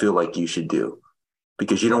you feel like you should do,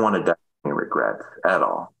 because you don't want to die in regret at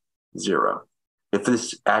all. Zero. If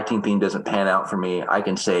this acting thing doesn't pan out for me, I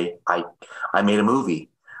can say I made a movie.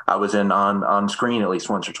 I was on screen at least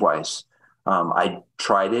once or twice. I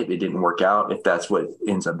tried it. It didn't work out, if that's what it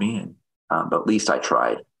ends up being. But at least I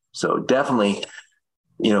tried. So definitely,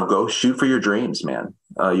 go shoot for your dreams, man.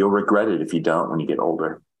 You'll regret it if you don't when you get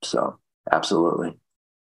older. So absolutely.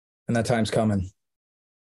 And that time's coming.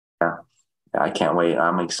 Yeah, I can't wait.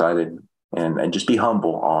 I'm excited. And just be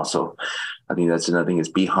humble also. I think that's another thing, is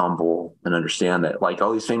be humble and understand that, like,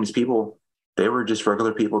 all these famous people, they were just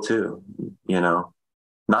regular people too,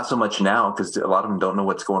 not so much now, because a lot of them don't know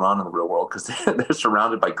what's going on in the real world, because they're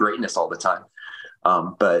surrounded by greatness all the time.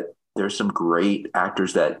 But there's some great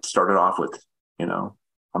actors that started off with,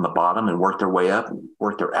 on the bottom and worked their way up and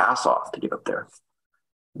worked their ass off to get up there.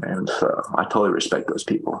 And so I totally respect those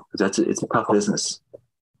people, because it's a tough business.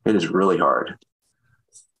 It is really hard.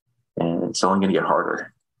 And it's only going to get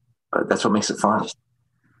harder, but that's what makes it fun.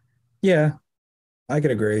 Yeah, I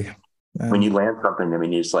could agree. When you land something, I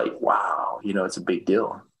mean, you're just like, wow, it's a big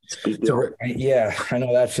deal. It's a big deal. Yeah, I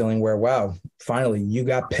know that feeling where, wow, finally you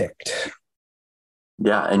got picked.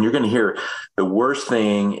 Yeah. And you're going to hear, the worst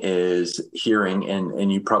thing is hearing,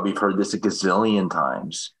 and you probably have heard this a gazillion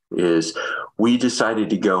times, is, we decided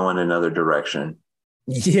to go in another direction.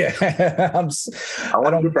 Yeah. I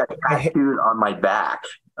want to get that tattooed on my back.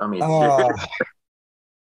 I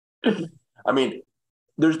mean,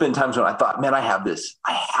 there's been times when I thought, man, I have this,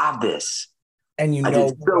 and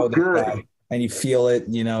it's so good, guy, and you feel it.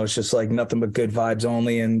 It's just like nothing but good vibes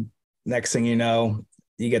only. And next thing you know,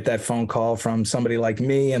 you get that phone call from somebody like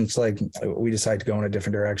me, and it's like, we decide to go in a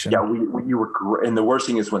different direction. Yeah, you were great. And the worst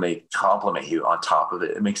thing is when they compliment you on top of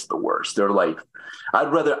it. It makes it the worst. They're like,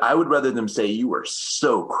 I would rather them say you were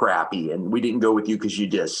so crappy and we didn't go with you because you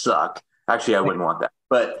just suck. Actually, I wouldn't want that.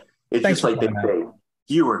 But it's just like they say,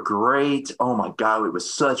 you were great. Oh my God, it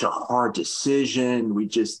was such a hard decision. You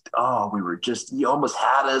almost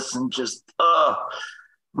had us, and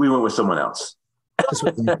we went with someone else.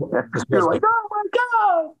 You're like, oh my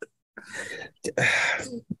God.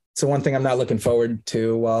 So one thing I'm not looking forward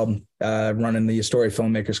to while running the Story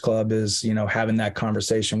Filmmakers Club is, having that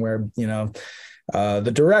conversation where,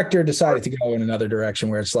 the director decided to go in another direction,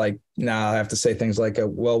 where it's like, I have to say things like,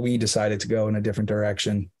 well, we decided to go in a different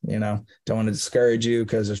direction, don't want to discourage you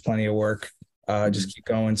because there's plenty of work Just keep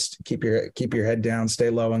going, keep your head down, stay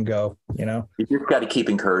low and go, you know. You just got to keep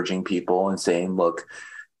encouraging people and saying, look,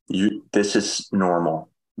 this is normal.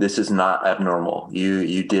 This is not abnormal.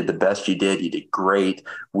 You did the best you did. You did great.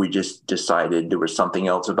 We just decided there was something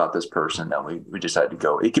else about this person that we decided to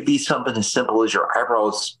go. It could be something as simple as your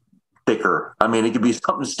eyebrows thicker. I mean, it could be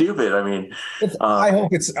something stupid. I mean,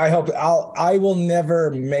 I will never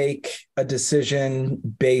make a decision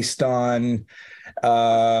based on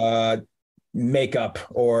makeup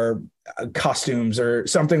or costumes or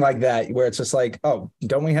something like that, where it's just like, oh,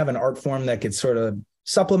 don't we have an art form that could sort of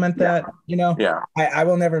supplement that? You know, I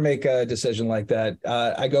will never make a decision like that.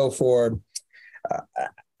 I go for,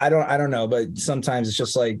 I don't know, but sometimes it's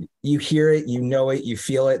just like you hear it, you know it, you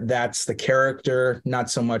feel it. That's the character, not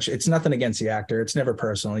so much. It's nothing against the actor. It's never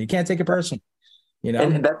personal. You can't take it personal, you know?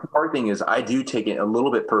 And that's the hard thing is I do take it a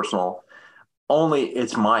little bit personal. Only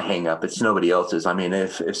it's my hang up. It's nobody else's. I mean,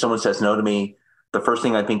 if someone says no to me, the first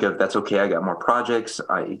thing I think of, that's okay. I got more projects.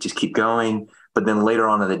 I just keep going. But then later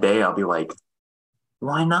on in the day, I'll be like,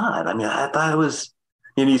 why not? I mean, I thought it was,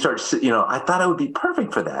 you start, I thought I would be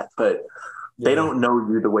perfect for that, but they don't know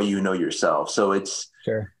you the way you know yourself. So it's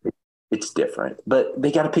different, but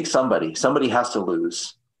they got to pick somebody. Somebody has to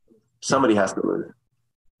lose. Somebody has to lose.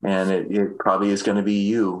 And it probably is going to be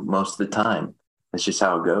you most of the time. That's just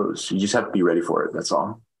how it goes. You just have to be ready for it. That's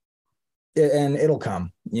all. And it'll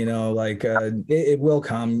come, it will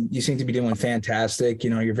come. You seem to be doing fantastic.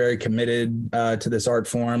 You're very committed to this art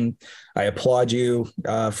form. I applaud you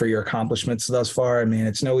for your accomplishments thus far. I mean,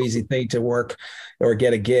 it's no easy thing to work or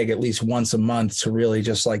get a gig at least once a month to really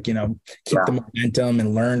just keep the momentum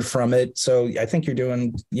and learn from it. So I think you're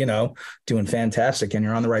doing fantastic and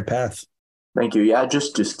you're on the right path. Thank you. Yeah.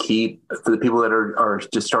 Just keep, for the people that are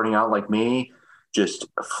just starting out like me, just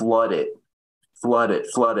flood it.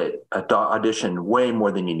 Audition way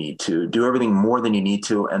more than you need to. Do everything more than you need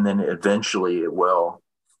to, and then eventually it will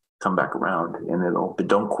come back around. But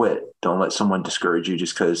don't quit. Don't let someone discourage you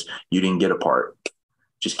just because you didn't get a part.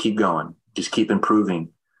 Just keep going. Just keep improving.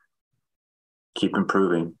 Keep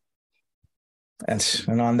improving. And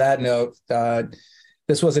on that note,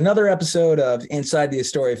 this was another episode of Inside the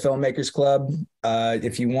Astoria Filmmakers Club.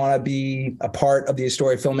 If you want to be a part of the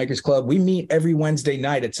Astoria Filmmakers Club, we meet every Wednesday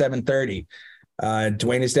night at 7:30.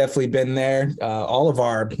 Duane has definitely been there. All of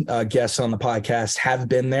our guests on the podcast have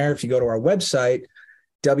been there. If you go to our website,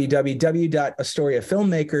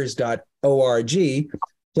 www.astoriafilmmakers.org,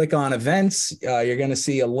 click on events, you're going to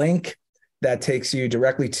see a link that takes you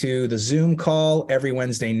directly to the Zoom call every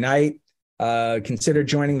Wednesday night. Consider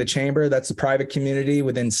joining the Chamber. That's the private community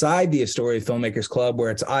inside the Astoria Filmmakers Club where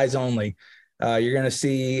it's eyes only. You're going to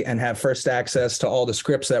see and have first access to all the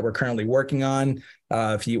scripts that we're currently working on.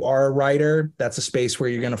 If you are a writer, that's a space where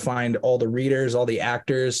you're going to find all the readers, all the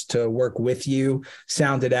actors to work with you,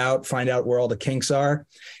 sound it out, find out where all the kinks are.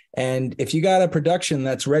 And if you got a production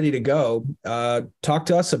that's ready to go, talk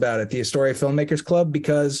to us about it, the Astoria Filmmakers Club,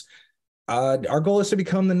 because our goal is to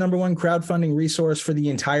become the #1 crowdfunding resource for the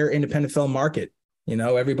entire independent film market.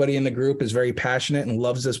 Everybody in the group is very passionate and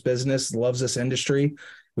loves this business, loves this industry.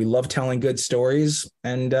 We love telling good stories.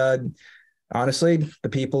 And honestly, the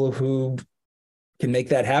people who can make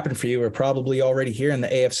that happen for you are probably already here in the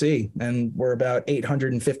AFC. And we're about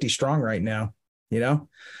 850 strong right now,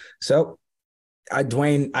 So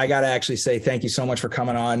Duane, I got to actually say thank you so much for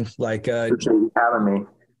coming on. Appreciate you having me.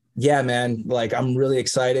 Yeah, man. I'm really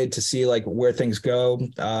excited to see where things go.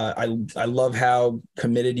 I love how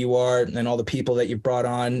committed you are and all the people that you've brought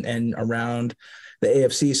on and around the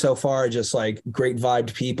AFC so far, just great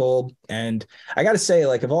vibed people. And I got to say,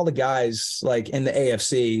 of all the guys in the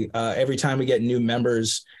AFC, every time we get new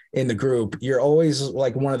members in the group, you're always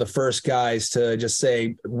one of the first guys to just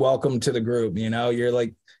say, welcome to the group. You're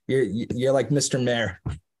like Mr. Mayor.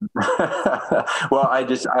 Well,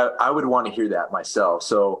 I would want to hear that myself.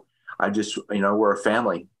 So I just, we're a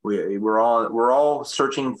family. We're all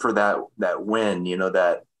searching for that win,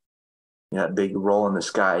 that big roll in the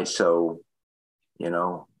sky. So,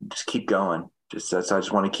 just keep going. I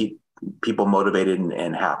just want to keep people motivated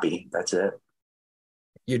and happy. That's it.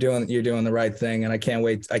 You're doing the right thing. And I can't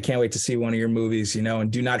wait to see one of your movies,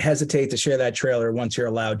 and do not hesitate to share that trailer once you're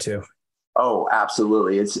allowed to. Oh,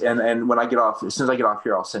 absolutely. And when I get off, as soon as I get off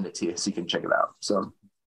here, I'll send it to you so you can check it out. So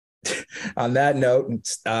on that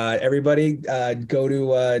note, everybody go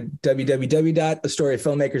to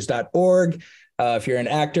www.astoriafilmmakers.org. If you're an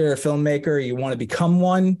actor or filmmaker, you want to become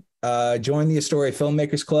one, join the Astoria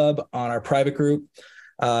Filmmakers Club on our private group.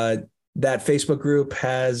 That Facebook group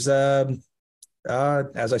has, as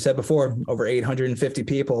I said before, over 850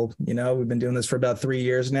 people. We've been doing this for about 3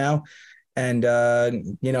 years now. And,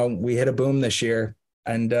 we hit a boom this year,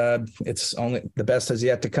 and it's only the best is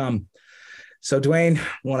yet to come. So Duane,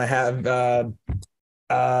 want to have,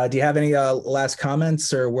 do you have any last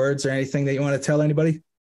comments or words or anything that you want to tell anybody?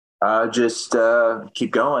 Just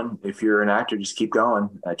keep going. If you're an actor, just keep going.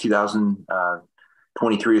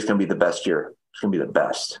 2023 is going to be the best year. It's going to be the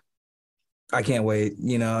best. I can't wait.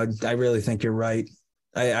 I really think you're right.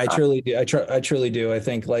 I truly do. I truly do. I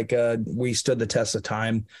think we stood the test of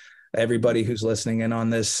time. Everybody who's listening in on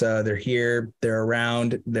this, they're here, they're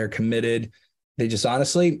around, they're committed. They just got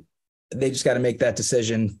to make that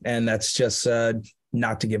decision. And that's just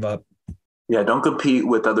not to give up. Yeah. Don't compete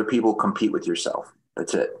with other people. Compete with yourself.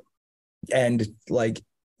 That's it. And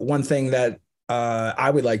one thing that I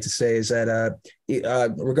would like to say is that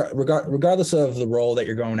regardless of the role that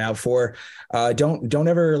you're going out for, don't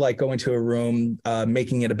ever go into a room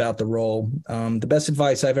making it about the role. The best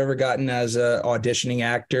advice I've ever gotten as a auditioning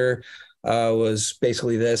actor was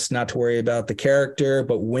basically this: not to worry about the character,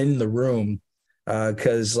 but win the room.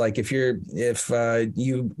 Because if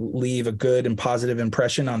you leave a good and positive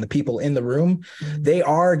impression on the people in the room, they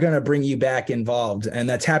are going to bring you back involved. And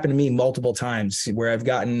that's happened to me multiple times where I've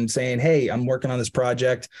gotten saying, hey, I'm working on this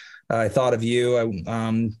project. I thought of you.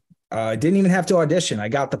 I didn't even have to audition. I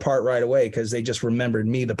got the part right away because they just remembered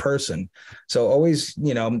me, the person. So always,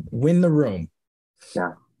 win the room.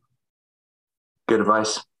 Yeah. Good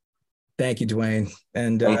advice. Thank you, Duane.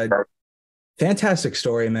 And fantastic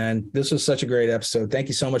story, man. This was such a great episode. Thank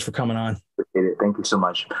you so much for coming on. Appreciate it. Thank you so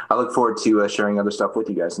much. I look forward to sharing other stuff with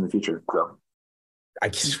you guys in the future.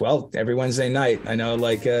 So, every Wednesday night, I know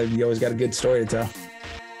you always got a good story to tell.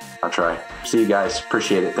 I'll try. See you guys.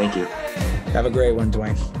 Appreciate it. Thank you. Have a great one,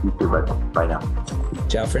 Duane. You too, bud. Bye now.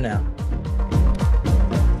 Ciao for now.